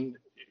 sure. I mean,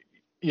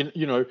 in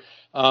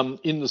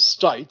the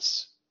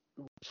States,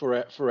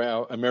 for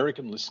our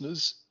American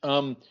listeners,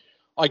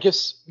 I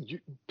guess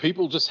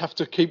people just have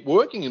to keep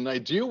working and they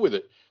deal with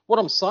it. What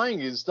I'm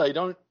saying is they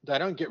don't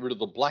get rid of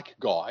the black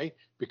guy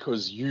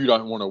because you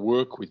don't want to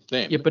work with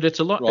them. Yeah, but it's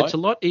a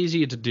lot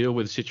easier to deal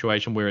with a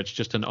situation where it's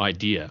just an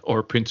idea or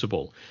a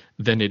principle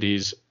than it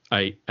is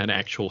an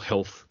actual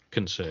health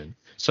concern.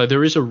 So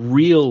there is a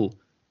real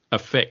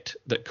effect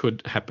that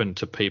could happen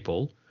to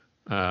people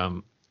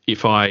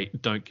if I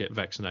don't get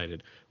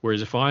vaccinated.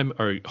 Whereas if I'm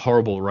a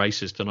horrible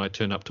racist and I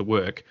turn up to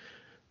work,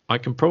 I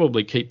can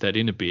probably keep that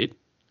in a bit.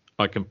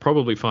 I can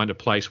probably find a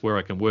place where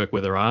I can work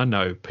where there are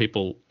no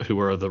people who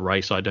are of the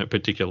race I don't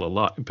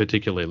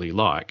particularly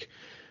like.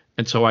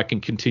 And so I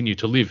can continue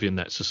to live in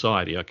that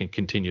society. I can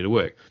continue to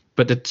work.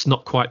 But it's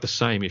not quite the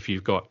same if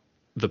you've got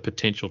the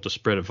potential to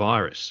spread a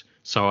virus.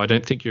 So I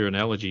don't think your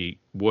analogy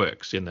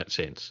works in that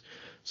sense.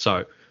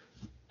 So,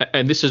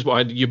 and this is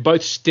why you're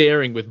both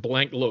staring with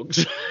blank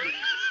looks.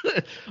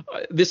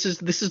 This is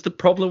the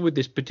problem with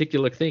this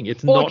particular thing.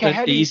 It's not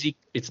easy.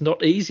 It's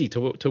not easy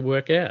to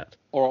work out.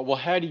 All right. Well,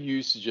 how do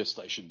you suggest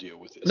they should deal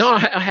with this? No,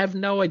 I have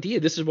no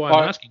idea. This is why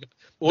I'm asking.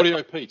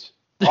 Audio, Pete.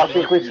 I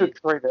think we should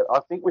treat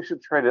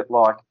it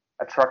like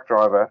a truck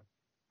driver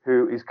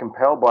who is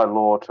compelled by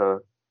law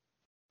to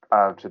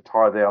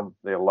tie down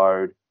their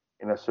load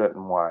in a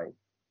certain way,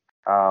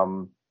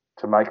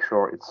 to make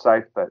sure it's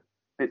safe that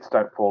bits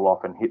don't fall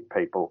off and hit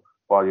people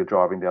while you're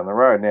driving down the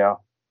road. Now,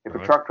 if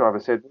a truck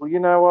driver said, well, you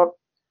know what,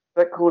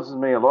 that causes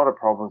me a lot of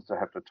problems to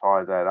have to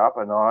tie that up,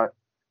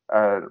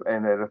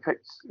 and it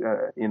affects,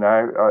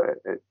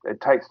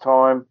 it takes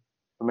time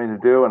for me to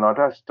do, and I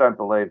just don't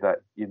believe that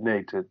you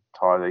need to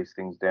tie these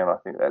things down. I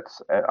think that's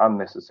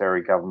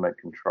unnecessary government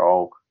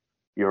control.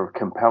 You're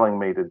compelling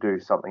me to do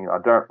something I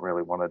don't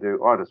really want to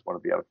do. I just want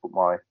to be able to put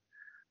my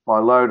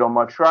load on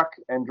my truck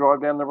and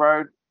drive down the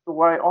road the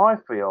way I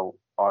feel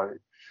I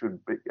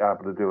should be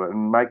able to do it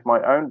and make my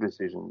own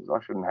decisions. I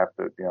shouldn't have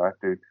to,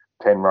 do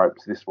 10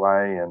 ropes this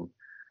way and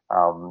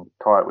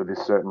tie it with this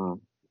certain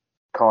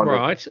kind of...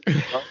 Right.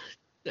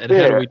 And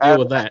how do we deal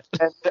with that?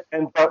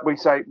 But we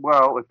say,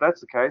 well, if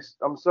that's the case,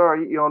 I'm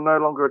sorry, you're no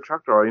longer a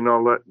truck driver.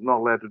 You're not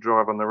allowed to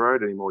drive on the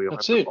road anymore. You'll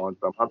have to find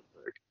some other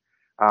work.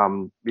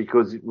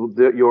 Because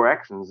your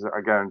actions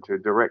are going to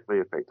directly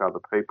affect other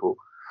people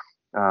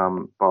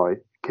by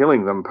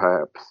killing them,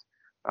 perhaps.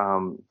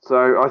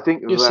 So I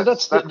think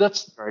that's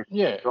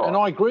and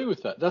I agree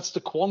with that. That's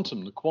the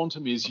quantum. The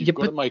quantum is you've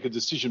got to make a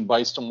decision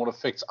based on what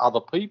affects other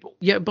people.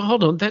 Yeah, but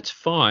hold on, that's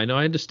fine.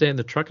 I understand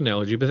the truck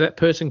analogy, but that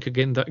person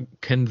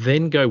can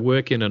then go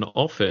work in an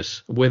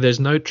office where there's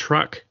no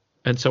truck,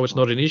 and so it's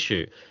not an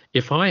issue.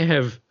 If I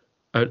have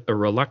a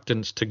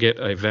reluctance to get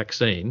a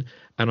vaccine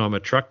and I'm a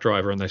truck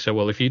driver and they say,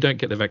 well, if you don't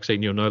get the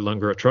vaccine, you're no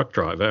longer a truck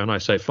driver, and I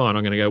say, fine,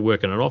 I'm going to go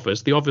work in an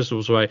office, the office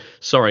will say,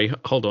 sorry,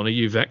 hold on, are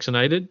you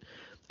vaccinated?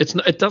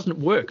 It doesn't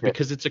work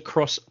because it's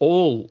across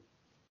all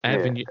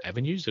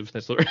avenues, if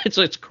that's the right. It's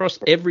across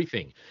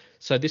everything.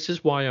 So this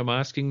is why I'm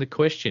asking the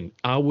question: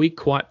 are we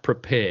quite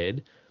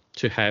prepared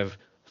to have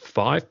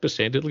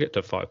 5%? It'll get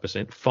to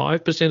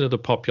 5% of the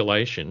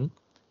population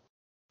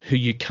who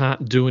you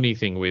can't do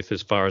anything with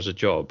as far as a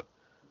job.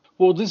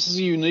 Well, this is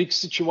a unique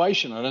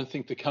situation. I don't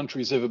think the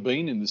country's ever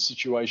been in this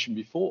situation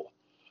before,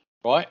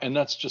 right? And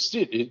that's just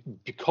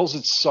it. Because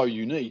it's so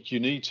unique,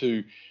 you need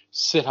to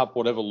set up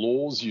whatever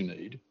laws you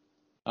need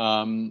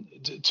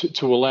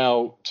to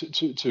allow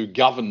to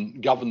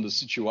govern the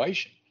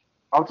situation.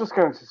 I was just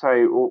going to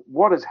say,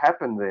 what has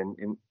happened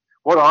then?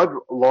 What I'd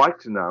like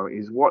to know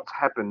is what's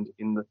happened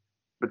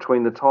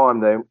between the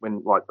time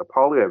when like the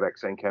polio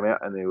vaccine came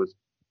out and there was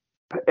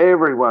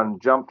everyone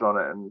jumped on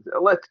it and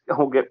let's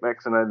all get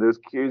vaccinated. There's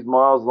queues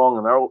miles long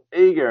and they're all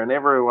eager and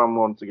everyone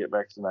wants to get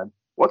vaccinated.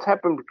 What's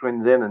happened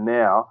between then and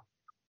now?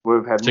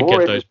 We've had to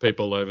get those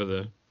people over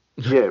there.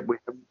 Yeah, we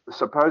have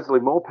supposedly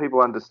more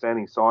people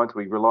understanding science.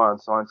 We rely on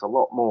science a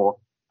lot more.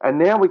 And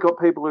now we've got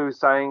people who are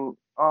saying,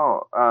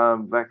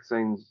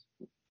 vaccines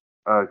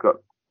got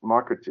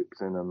microchips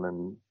in them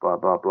and blah,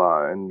 blah,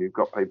 blah. And you've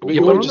got people... What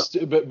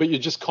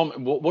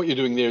you're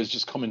doing there is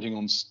just commenting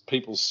on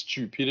people's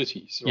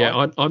stupidities. Right?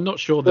 Yeah, I'm not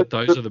sure that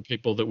those are the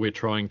people that we're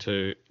trying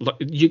to...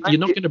 You're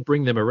not going to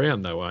bring them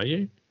around, though, are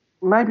you?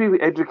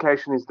 Maybe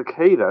education is the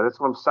key, though. That's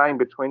what I'm saying.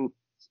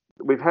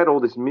 We've had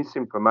all this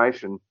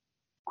misinformation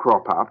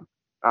crop up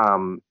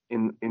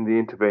in the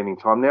intervening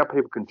time. Now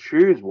people can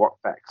choose what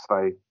facts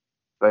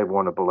they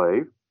want to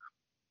believe.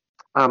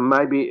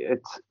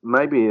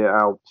 Maybe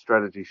our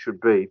strategy should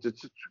be to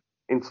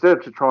instead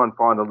of to try and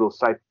find a little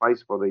safe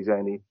place for these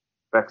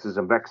anti-vaxxers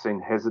and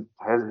vaccine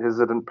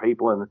hesitant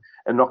people and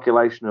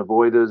inoculation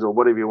avoiders or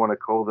whatever you want to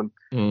call them.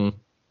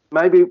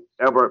 Maybe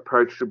our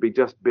approach should be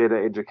just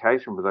better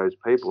education for those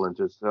people and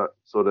just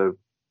sort of...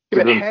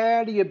 But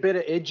how do you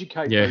better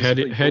educate these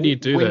people? How do you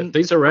do that?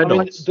 These are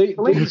adults.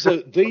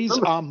 These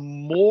are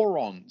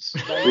morons.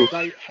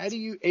 How do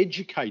you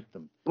educate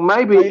them?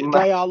 Maybe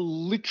they are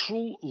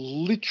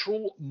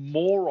literal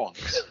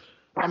morons.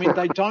 I mean,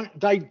 they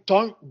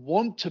don't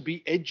want to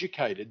be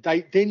educated.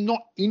 They're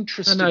not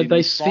interested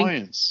in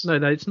science.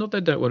 It's not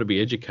they don't want to be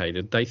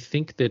educated. They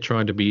think they're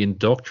trying to be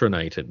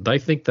indoctrinated. They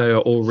think they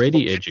are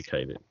already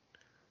educated.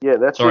 Yeah,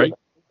 that's right.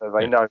 So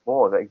they know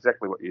more. That's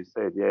exactly what you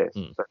said, yes.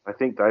 So I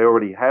think they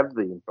already have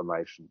the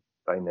information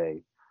they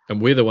need.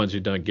 And we're the ones who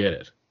don't get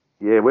it.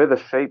 Yeah, we're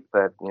the sheep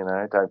that,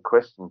 don't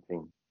question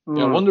things.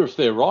 I wonder if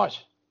they're right.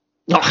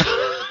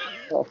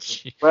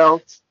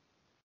 Well,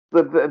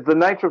 the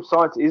nature of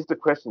science is to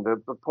question.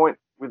 The point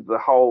with the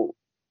whole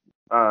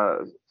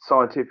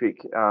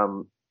scientific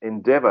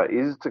endeavour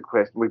is to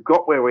question. We've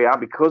got where we are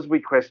because we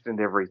questioned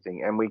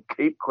everything and we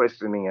keep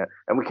questioning it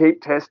and we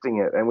keep testing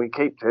it and we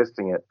keep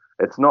testing it.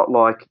 It's not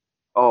like,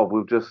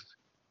 we'll just...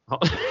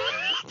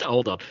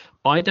 Hold on.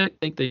 I don't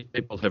think these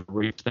people have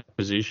reached that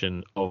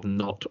position of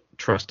not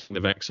trusting the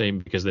vaccine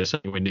because they're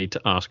saying we need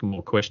to ask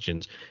more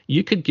questions.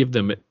 You could give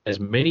them as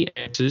many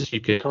answers. You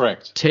could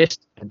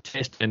test and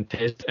test and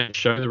test and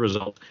show the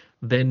result.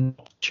 They're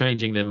not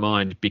changing their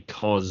mind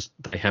because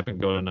they haven't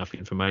got enough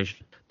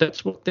information.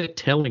 That's what they're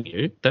telling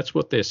you. That's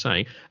what they're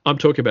saying. I'm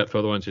talking about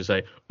for the ones who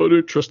say, I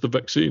don't trust the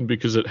vaccine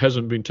because it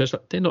hasn't been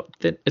tested.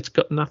 It's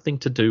got nothing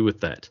to do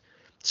with that.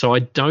 So I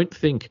don't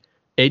think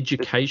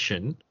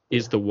education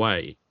is the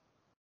way.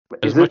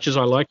 As much as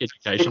I like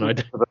education, I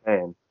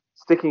don't.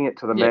 Sticking it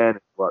to the man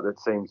is what it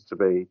seems to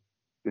be.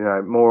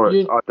 More. I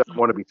don't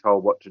want to be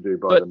told what to do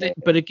by the man.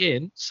 But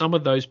again, some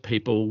of those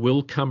people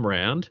will come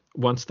round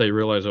once they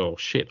realise, oh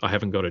shit, I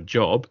haven't got a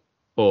job.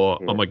 or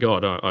Yeah. oh my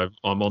God,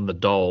 I'm on the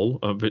dole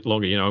a bit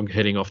longer. I'm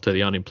heading off to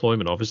the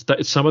unemployment office.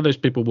 Some of those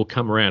people will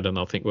come around and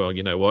they'll think, well,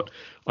 you know what,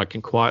 I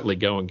can quietly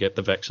go and get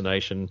the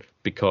vaccination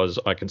because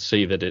I can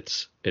see that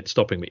it's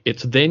stopping me. It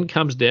then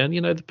comes down,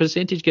 the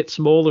percentage gets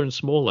smaller and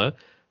smaller.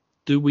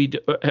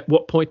 At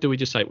what point do we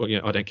just say, well,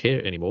 I don't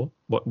care anymore,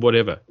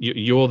 whatever,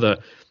 you're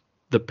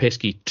the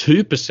pesky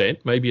 2%.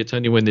 Maybe it's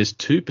only when there's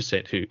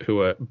 2%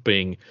 who are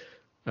being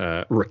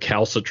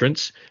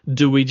recalcitrants.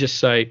 Do we just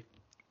say,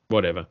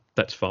 whatever,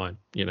 that's fine?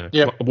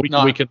 Yep.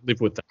 We can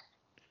live with that.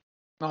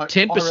 No,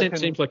 10%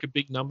 seems like a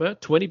big number.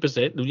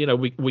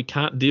 20%, we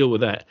can't deal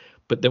with that.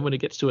 But then when it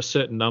gets to a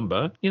certain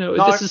number,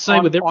 this is the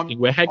same with everything.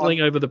 We're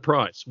haggling over the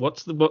price.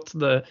 What's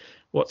the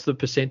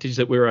percentage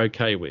that we're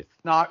okay with?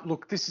 No,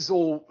 look, this is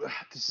all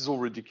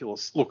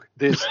ridiculous. Look,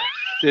 there's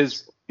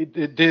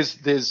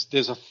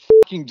a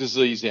fucking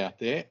disease out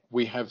there.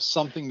 We have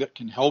something that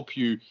can help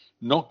you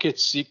not get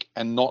sick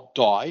and not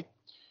die.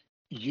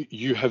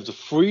 You have the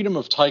freedom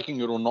of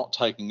taking it or not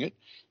taking it.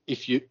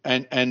 If you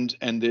and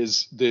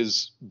there's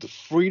the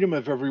freedom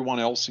of everyone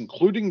else,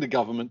 including the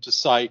government, to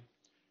say,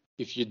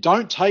 if you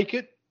don't take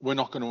it, we're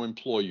not going to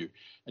employ you.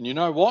 And you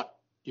know what?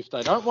 If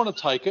they don't want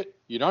to take it,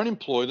 you don't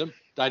employ them.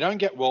 They don't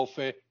get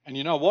welfare. And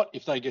you know what?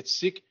 If they get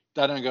sick,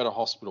 they don't go to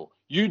hospital.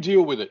 You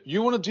deal with it.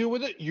 You want to deal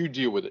with it? You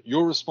deal with it.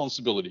 Your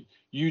responsibility.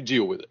 You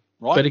deal with it.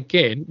 Right? But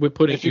again, we're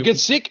putting. If you get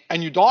sick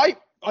and you die,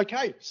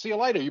 okay, see you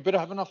later. You better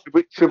have enough.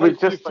 Should we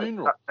just let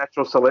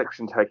natural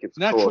selection take its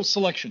course? Natural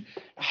selection,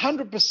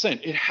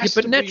 100%. It has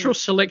to be. But natural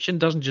selection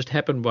doesn't just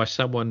happen by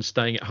someone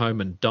staying at home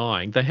and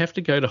dying. They have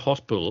to go to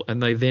hospital,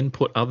 and they then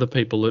put other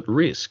people at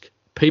risk.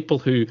 People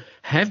who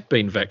have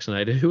been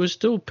vaccinated, who are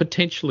still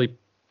potentially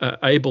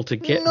able to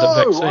get the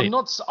vaccine. I'm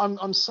not.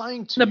 I'm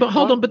saying to no, you. But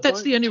hold on. But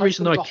that's the only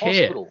reason I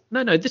care. Hospital.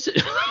 No. This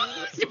is.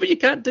 But you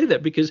can't do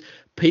that because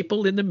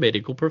people in the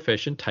medical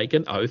profession take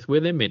an oath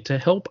where they're meant to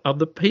help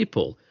other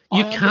people.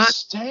 I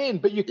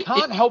understand, but you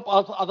can't help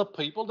other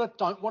people that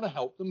don't want to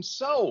help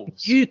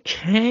themselves. You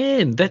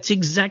can. That's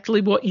exactly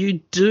what you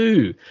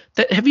do.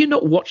 Have you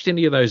not watched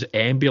any of those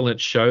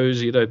ambulance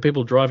shows?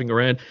 People driving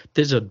around.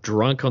 There's a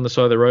drunk on the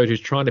side of the road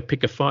who's trying to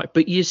pick a fight,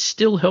 but you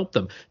still help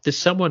them. There's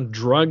someone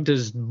drugged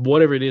as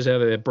whatever it is out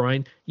of their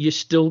brain. You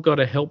still got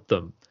to help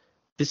them.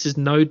 This is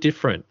no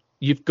different.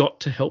 You've got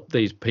to help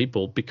these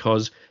people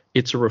because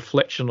it's a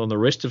reflection on the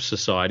rest of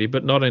society.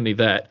 But not only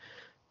that,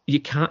 you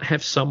can't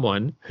have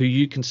someone who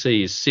you can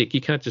see is sick.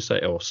 You can't just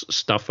say, oh,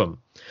 stuff them.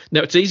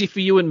 Now, it's easy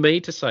for you and me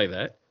to say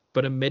that,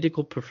 but a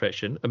medical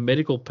professional,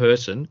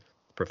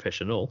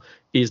 professional,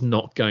 is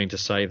not going to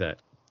say that.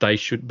 They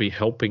should be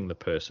helping the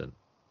person.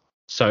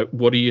 So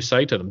what do you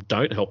say to them?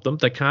 Don't help them.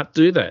 They can't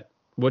do that.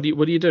 What do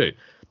you do?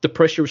 The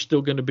pressure is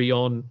still going to be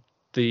on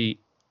the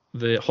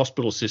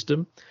hospital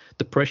system.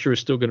 The pressure is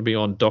still going to be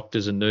on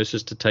doctors and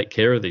nurses to take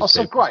care of these people.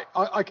 So great.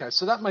 Okay,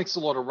 so that makes a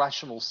lot of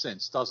rational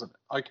sense, doesn't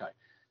it? Okay.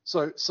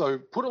 So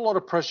put a lot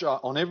of pressure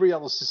on every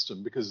other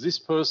system because this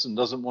person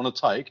doesn't want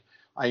to take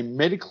a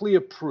medically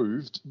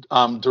approved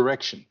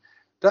direction.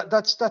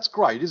 That's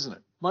great, isn't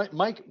it?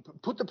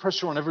 Put the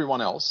pressure on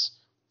everyone else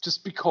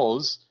just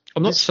because.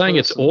 I'm not saying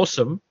it's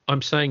awesome.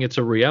 I'm saying it's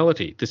a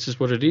reality. This is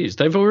what it is.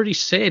 They've already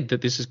said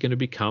that this is going to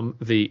become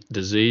the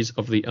disease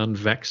of the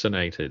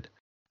unvaccinated.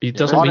 It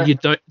doesn't mean you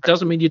don't. It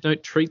doesn't mean you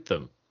don't treat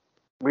them.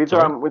 With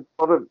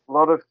a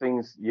lot of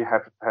things, you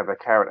have to have a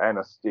carrot and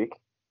a stick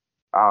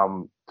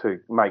to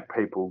make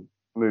people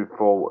move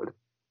forward.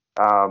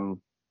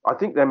 I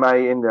think they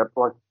may end up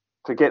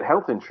to get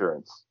health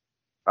insurance.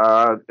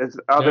 Are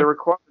there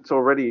requirements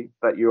already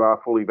that you are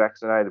fully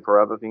vaccinated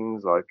for other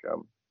things like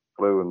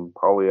flu and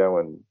polio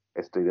and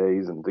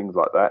STDs and things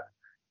like that?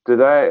 Do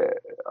they?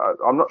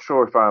 I'm not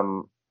sure if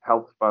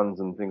health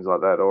funds and things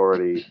like that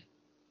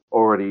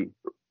already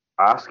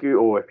ask you,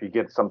 or if you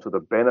get some sort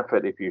of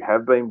benefit if you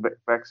have been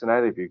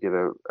vaccinated, if you get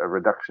a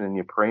reduction in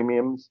your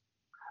premiums.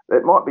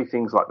 There might be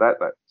things like that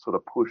sort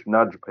of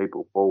nudge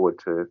people forward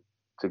to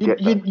get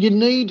that.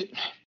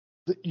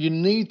 You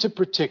need to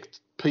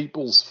protect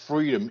people's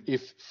freedom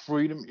if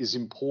freedom is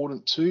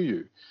important to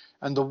you.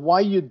 And the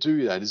way you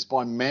do that is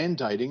by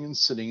mandating and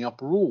setting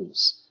up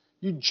rules.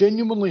 You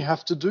genuinely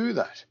have to do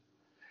that.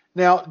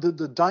 Now,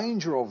 the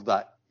danger of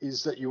that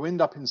is that you end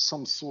up in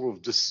some sort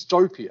of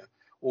dystopia,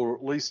 or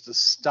at least the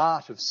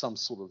start of some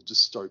sort of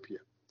dystopia.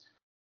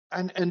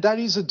 And that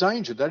is a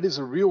danger. That is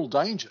a real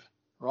danger,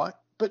 right?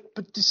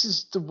 But this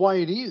is the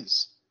way it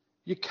is.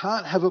 You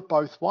can't have it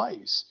both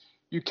ways.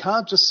 You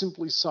can't just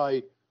simply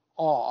say,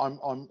 "Oh,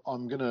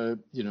 I'm gonna,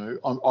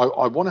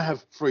 I want to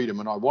have freedom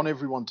and I want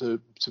everyone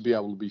to be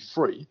able to be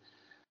free,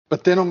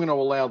 but then I'm going to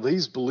allow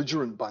these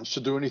belligerent bunch to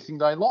do anything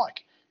they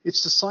like."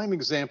 It's the same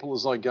example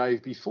as I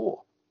gave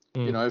before.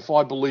 If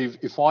I believe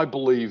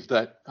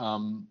that,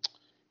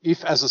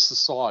 if as a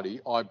society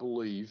I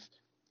believe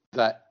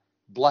that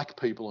black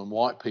people and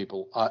white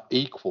people are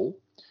equal.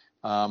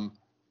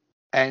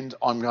 And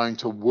I'm going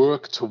to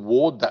work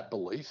toward that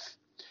belief,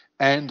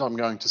 and I'm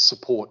going to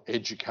support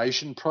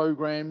education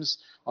programs.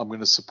 I'm going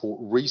to support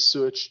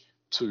research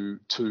to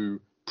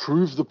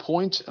prove the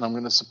point, and I'm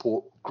going to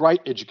support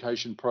great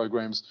education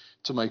programs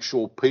to make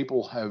sure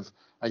people have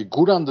a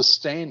good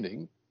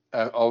understanding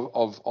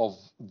of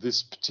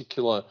this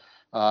particular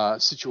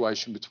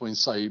situation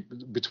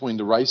between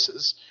the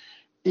races.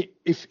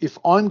 If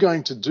I'm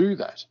going to do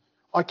that,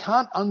 I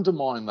can't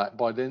undermine that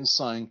by then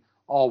saying,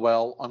 oh,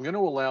 well, I'm going to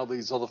allow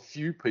these other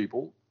few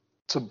people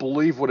to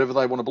believe whatever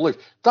they want to believe.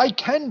 They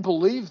can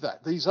believe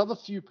that. These other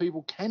few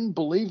people can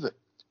believe that,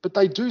 but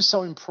they do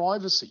so in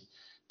privacy.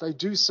 They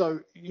do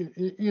so,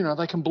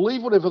 they can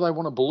believe whatever they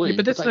want to believe. Yeah,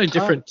 but that's no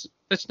different.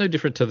 That's no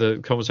different to the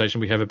conversation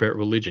we have about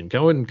religion.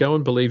 Go and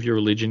believe your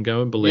religion.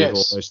 Go and believe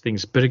all those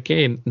things. But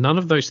again, none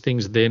of those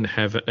things then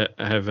have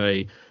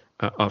a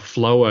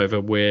flow over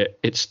where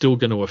it's still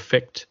going to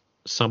affect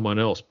someone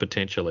else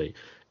potentially.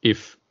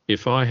 If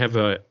I have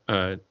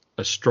a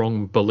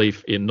strong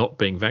belief in not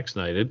being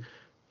vaccinated,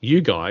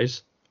 you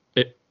guys,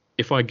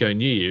 if I go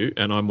near you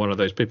and I'm one of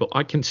those people,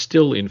 I can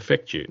still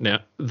infect you. Now,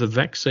 the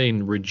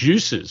vaccine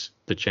reduces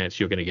the chance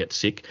you're going to get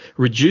sick,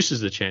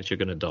 reduces the chance you're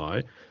going to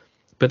die,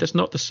 but that's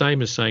not the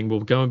same as saying, well,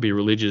 go and be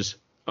religious.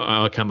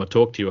 I'll come and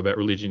talk to you about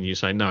religion. You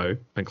say no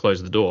and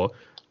close the door,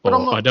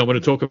 or I don't want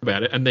to talk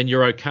about it, and then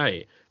you're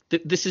okay.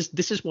 This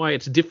is why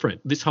it's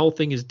different. This whole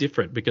thing is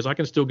different because I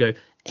can still go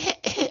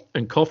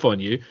and cough on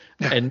you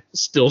and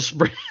still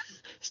spread,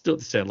 still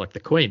sound like the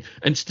Queen,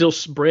 and still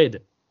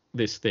spread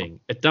this thing.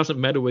 It doesn't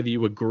matter whether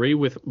you agree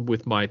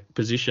with my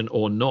position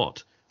or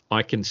not.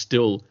 I can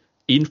still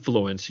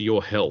influence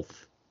your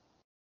health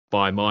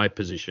by my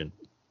position.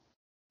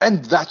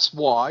 And that's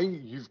why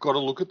you've got to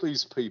look at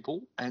these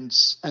people and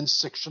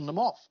section them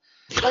off.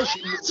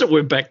 So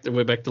we're back to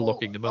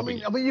locking them up. I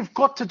mean, you've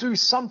got to do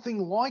something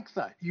like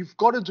that. You've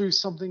got to do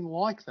something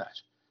like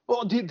that.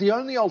 Well, the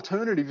only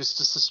alternative is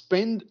to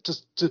suspend,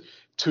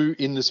 to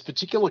in this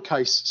particular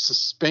case,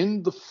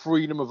 suspend the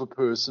freedom of a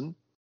person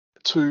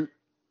to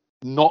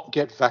not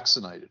get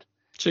vaccinated.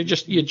 So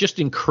you just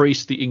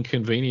increase the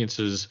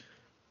inconveniences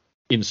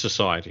in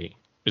society.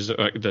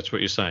 That's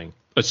what you're saying?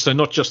 So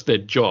not just their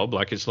job,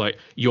 like it's like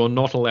you're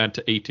not allowed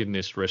to eat in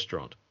this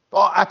restaurant.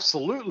 Oh,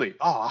 absolutely.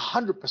 Oh,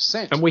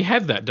 100%. And we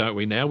have that, don't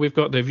we? Now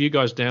have you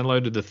guys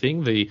downloaded the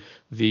thing,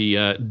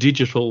 the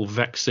digital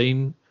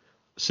vaccine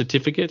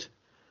certificate?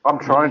 I'm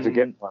trying to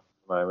get one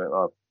at the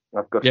moment.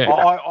 I've got. Yeah.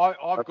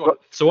 I've got.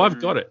 So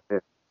I've got it.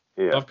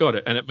 Yeah. I've got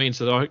it, and it means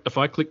that if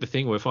I click the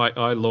thing, or if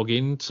I log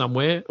in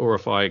somewhere, or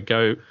if I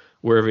go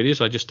wherever it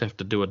is, I just have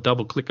to do a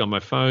double click on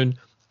my phone,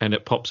 and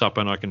it pops up,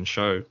 and I can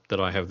show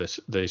that I have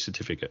the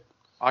certificate.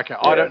 Okay,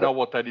 I don't know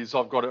what that is.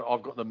 I've got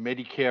the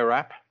Medicare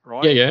app,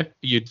 right? Yeah.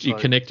 You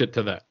connect it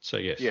to that. So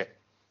yes.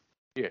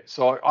 Yeah.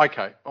 So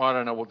okay, I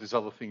don't know what this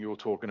other thing you're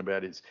talking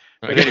about is,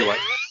 but anyway,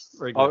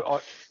 Very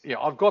good.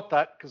 I've got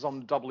that because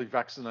I'm doubly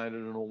vaccinated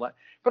and all that.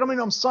 But I mean,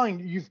 I'm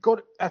saying you've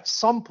got at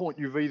some point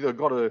you've either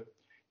got to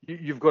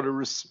you've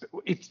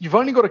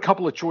only got a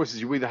couple of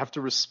choices. You either have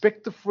to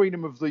respect the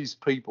freedom of these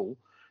people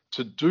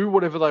to do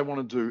whatever they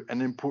want to do,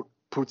 and then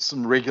put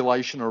some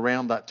regulation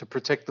around that to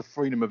protect the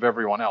freedom of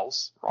everyone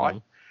else, right?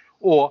 Mm-hmm.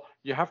 Or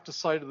you have to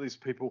say to these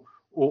people,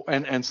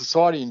 and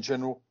society in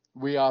general,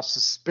 we are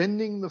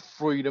suspending the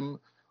freedom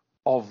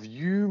of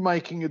you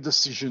making a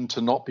decision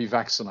to not be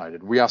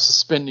vaccinated. We are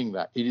suspending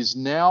that. It is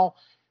now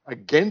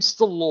against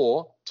the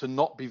law to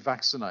not be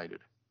vaccinated.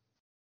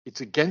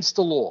 It's against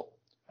the law.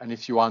 And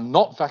if you are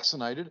not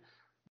vaccinated,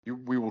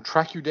 we will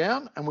track you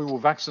down and we will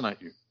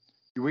vaccinate you.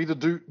 You either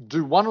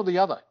do one or the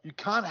other. You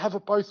can't have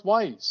it both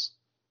ways.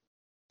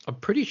 I'm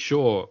pretty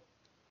sure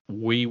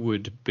we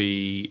would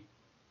be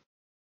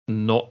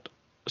not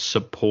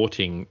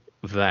supporting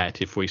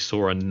that if we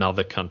saw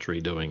another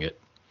country doing it.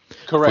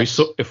 Correct.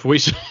 If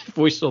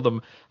we saw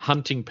them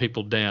hunting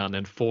people down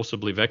and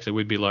forcibly vaccinated,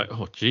 we'd be like,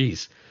 oh,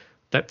 geez,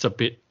 that's a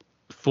bit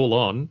full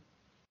on.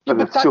 Yeah,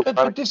 but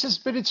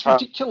it's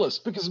ridiculous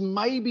because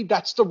maybe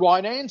that's the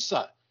right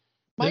answer.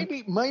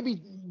 Maybe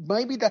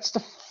that's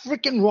the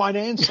freaking right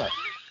answer.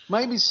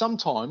 Maybe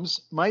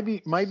sometimes,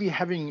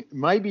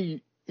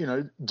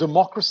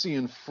 democracy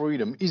and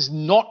freedom is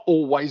not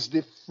always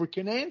the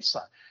freaking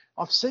answer.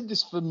 I've said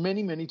this for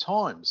many, many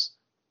times.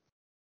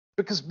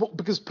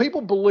 Because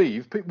people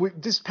believe,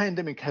 this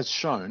pandemic has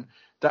shown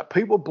that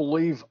people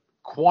believe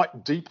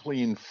quite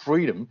deeply in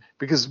freedom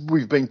because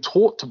we've been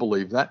taught to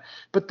believe that,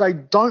 but they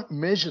don't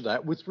measure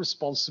that with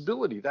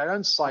responsibility. They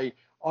don't say,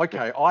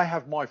 okay, I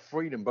have my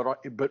freedom,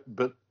 but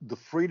the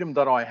freedom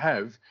that I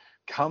have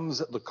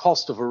comes at the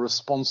cost of a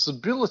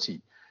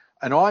responsibility,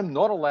 and I'm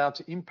not allowed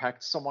to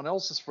impact someone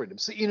else's freedom.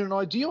 See, in an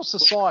ideal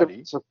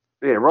society...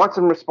 Yeah, rights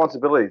and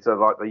responsibilities are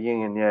like the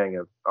yin and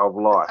yang of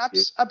life.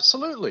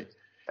 Absolutely.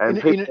 And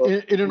in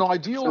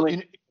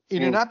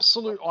an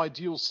absolute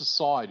ideal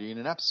society, in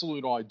an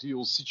absolute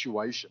ideal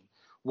situation,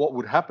 what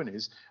would happen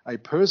is a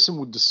person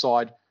would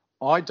decide,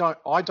 I don't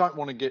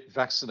want to get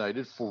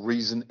vaccinated for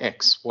reason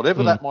X,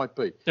 whatever that might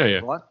be. Yeah.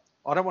 Right?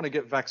 I don't want to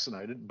get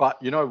vaccinated,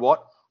 but you know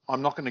what?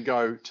 I'm not going to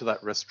go to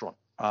that restaurant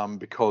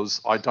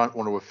because I don't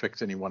want to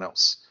affect anyone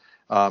else.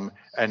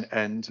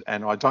 and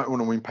I don't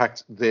want to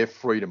impact their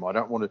freedom. I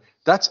don't want to.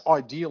 That's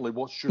ideally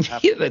what should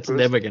happen. Yeah, that's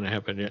never going to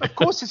happen. Yeah. Of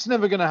course, it's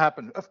never going to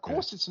happen. Of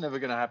course, it's never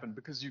going to happen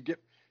because you get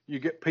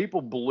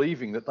people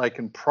believing that they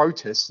can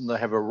protest and they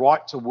have a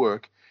right to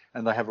work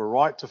and they have a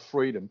right to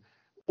freedom,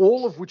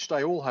 all of which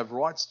they all have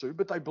rights to,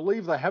 but they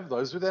believe they have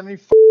those without any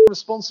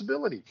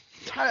responsibility.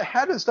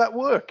 How does that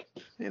work?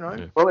 You know.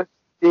 Yeah. Well,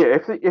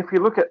 if you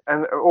look at,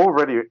 and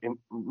already in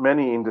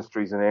many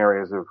industries and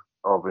areas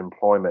of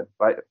employment,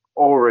 they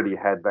already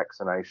had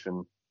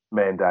vaccination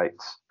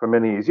mandates for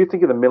many years. You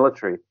think of the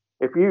military.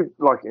 If you,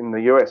 like in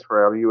the US,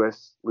 for our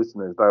US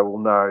listeners, they will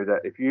know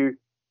that if you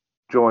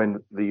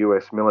join the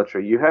US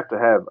military, you have to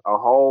have a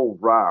whole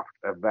raft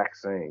of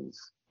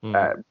vaccines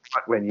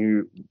when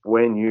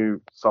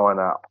you sign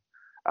up.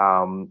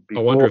 I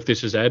wonder if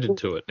this is added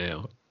to it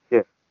now.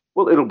 Yeah.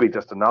 Well, it'll be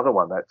just another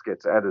one that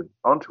gets added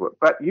onto it.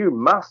 But you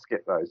must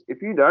get those.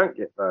 If you don't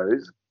get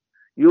those,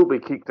 you'll be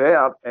kicked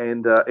out.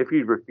 And if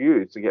you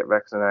refuse to get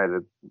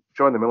vaccinated,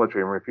 join the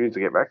military and refuse to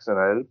get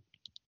vaccinated,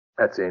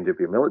 that's the end of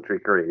your military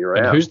career. You're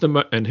out. Who's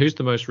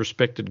the most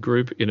respected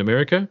group in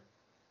America?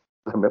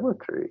 The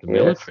military. The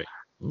military.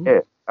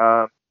 Yeah.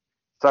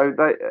 So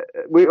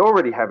we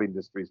already have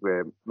industries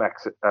where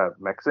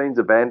vaccines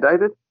are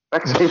band-aided.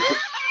 Vaccines.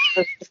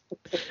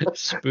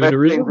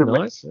 Spoonerism,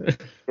 nice.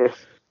 Yes.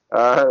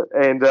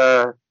 And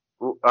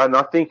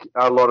I think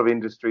a lot of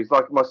industries,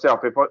 like myself,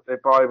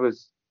 if I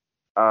was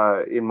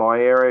in my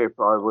area, if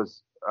I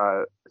was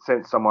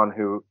sent someone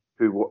who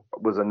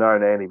was a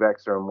known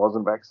anti-vaxxer and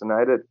wasn't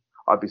vaccinated,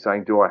 I'd be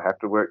saying, do I have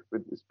to work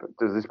with this?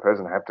 Does this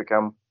person have to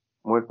come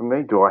work with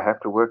me? Do I have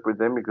to work with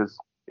them because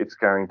it's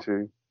going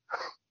to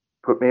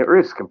put me at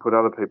risk and put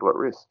other people at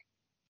risk?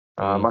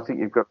 I think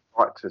you've got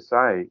the right to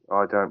say,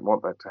 I don't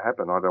want that to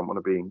happen. I don't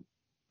want to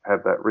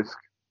have that risk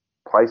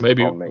placed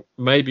on me.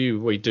 Maybe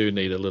we do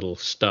need a little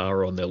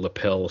star on their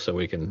lapel so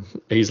we can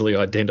easily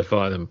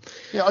identify them.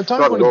 Yeah, I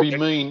don't want to be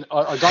mean.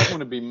 I don't want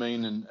to be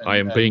mean and I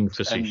am being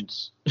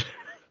facetious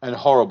and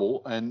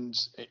horrible, and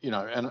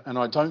and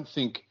I don't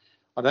think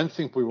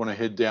we want to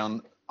head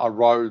down a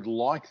road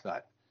like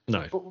that.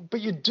 No.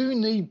 But you do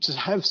need to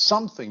have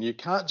something. You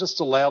can't just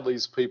allow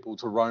these people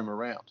to roam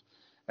around.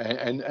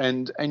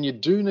 And you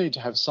do need to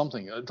have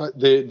something.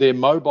 Their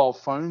mobile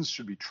phones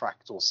should be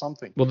tracked or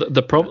something. Well,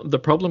 the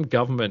problem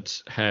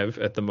governments have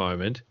at the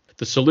moment,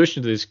 the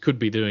solution to this could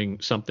be doing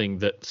something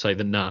that, say,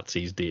 the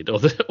Nazis did,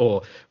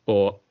 or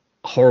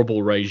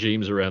horrible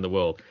regimes around the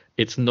world.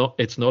 It's not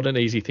an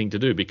easy thing to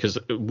do because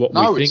what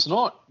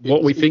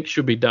we think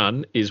should be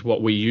done is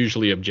what we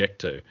usually object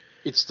to.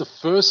 It's the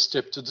first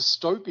step to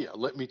dystopia.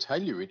 Let me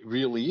tell you, it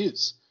really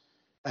is.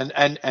 And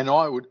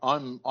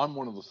I'm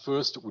one of the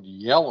first that would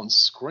yell and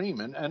scream,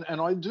 and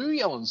I do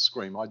yell and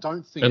scream. I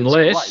don't think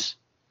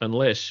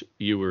unless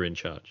you were in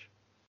charge.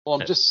 Well,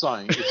 I'm just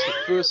saying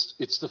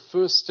it's the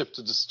first step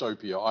to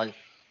dystopia.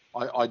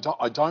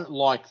 I don't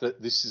like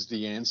that this is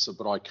the answer,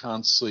 but I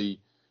can't see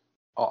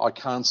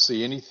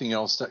anything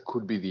else that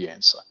could be the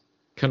answer.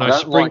 Can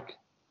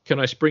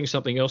I spring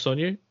something else on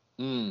you?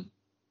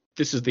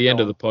 This is the end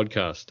of the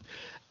podcast.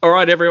 All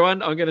right,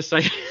 everyone. I'm going to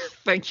say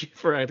thank you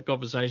for the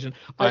conversation.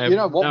 We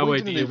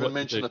didn't even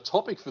mention a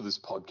topic for this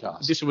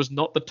podcast. This was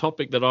not the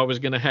topic that I was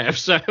going to have,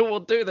 so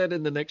we'll do that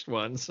in the next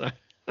one. So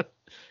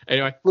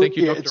anyway, thank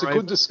you, Dr. It's a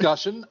good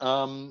discussion.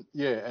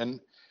 And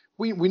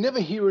we never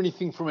hear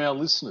anything from our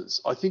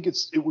listeners. I think it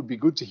would be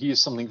good to hear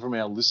something from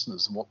our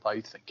listeners and what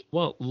they think.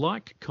 Well,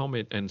 like,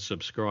 comment, and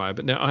subscribe.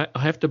 Now, I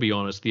have to be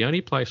honest. The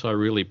only place I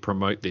really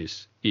promote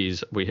this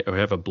is we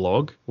have a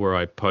blog where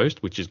I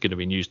post, which is going to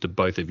be news to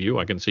both of you.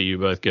 I can see you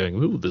both going,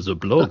 "Ooh, there's a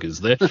blog, is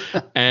there?"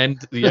 And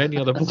the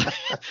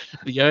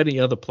only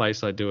other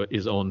place I do it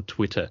is on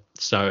Twitter.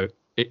 So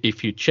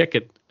if you check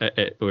it,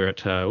 we're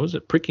at was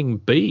it Pricking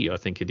Bee? I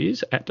think it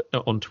is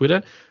on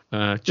Twitter.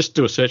 Just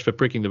do a search for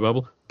Pricking the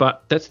Bubble.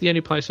 But that's the only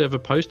place I ever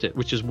post it,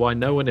 which is why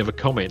no one ever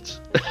comments.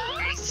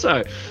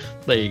 So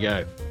there you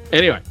go.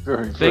 Anyway,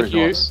 thank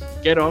you. Nice.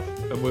 Get off,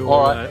 and we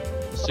will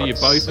see you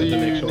both. See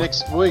you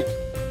next week.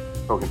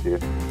 Talking to you.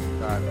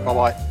 All right,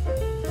 bye-bye.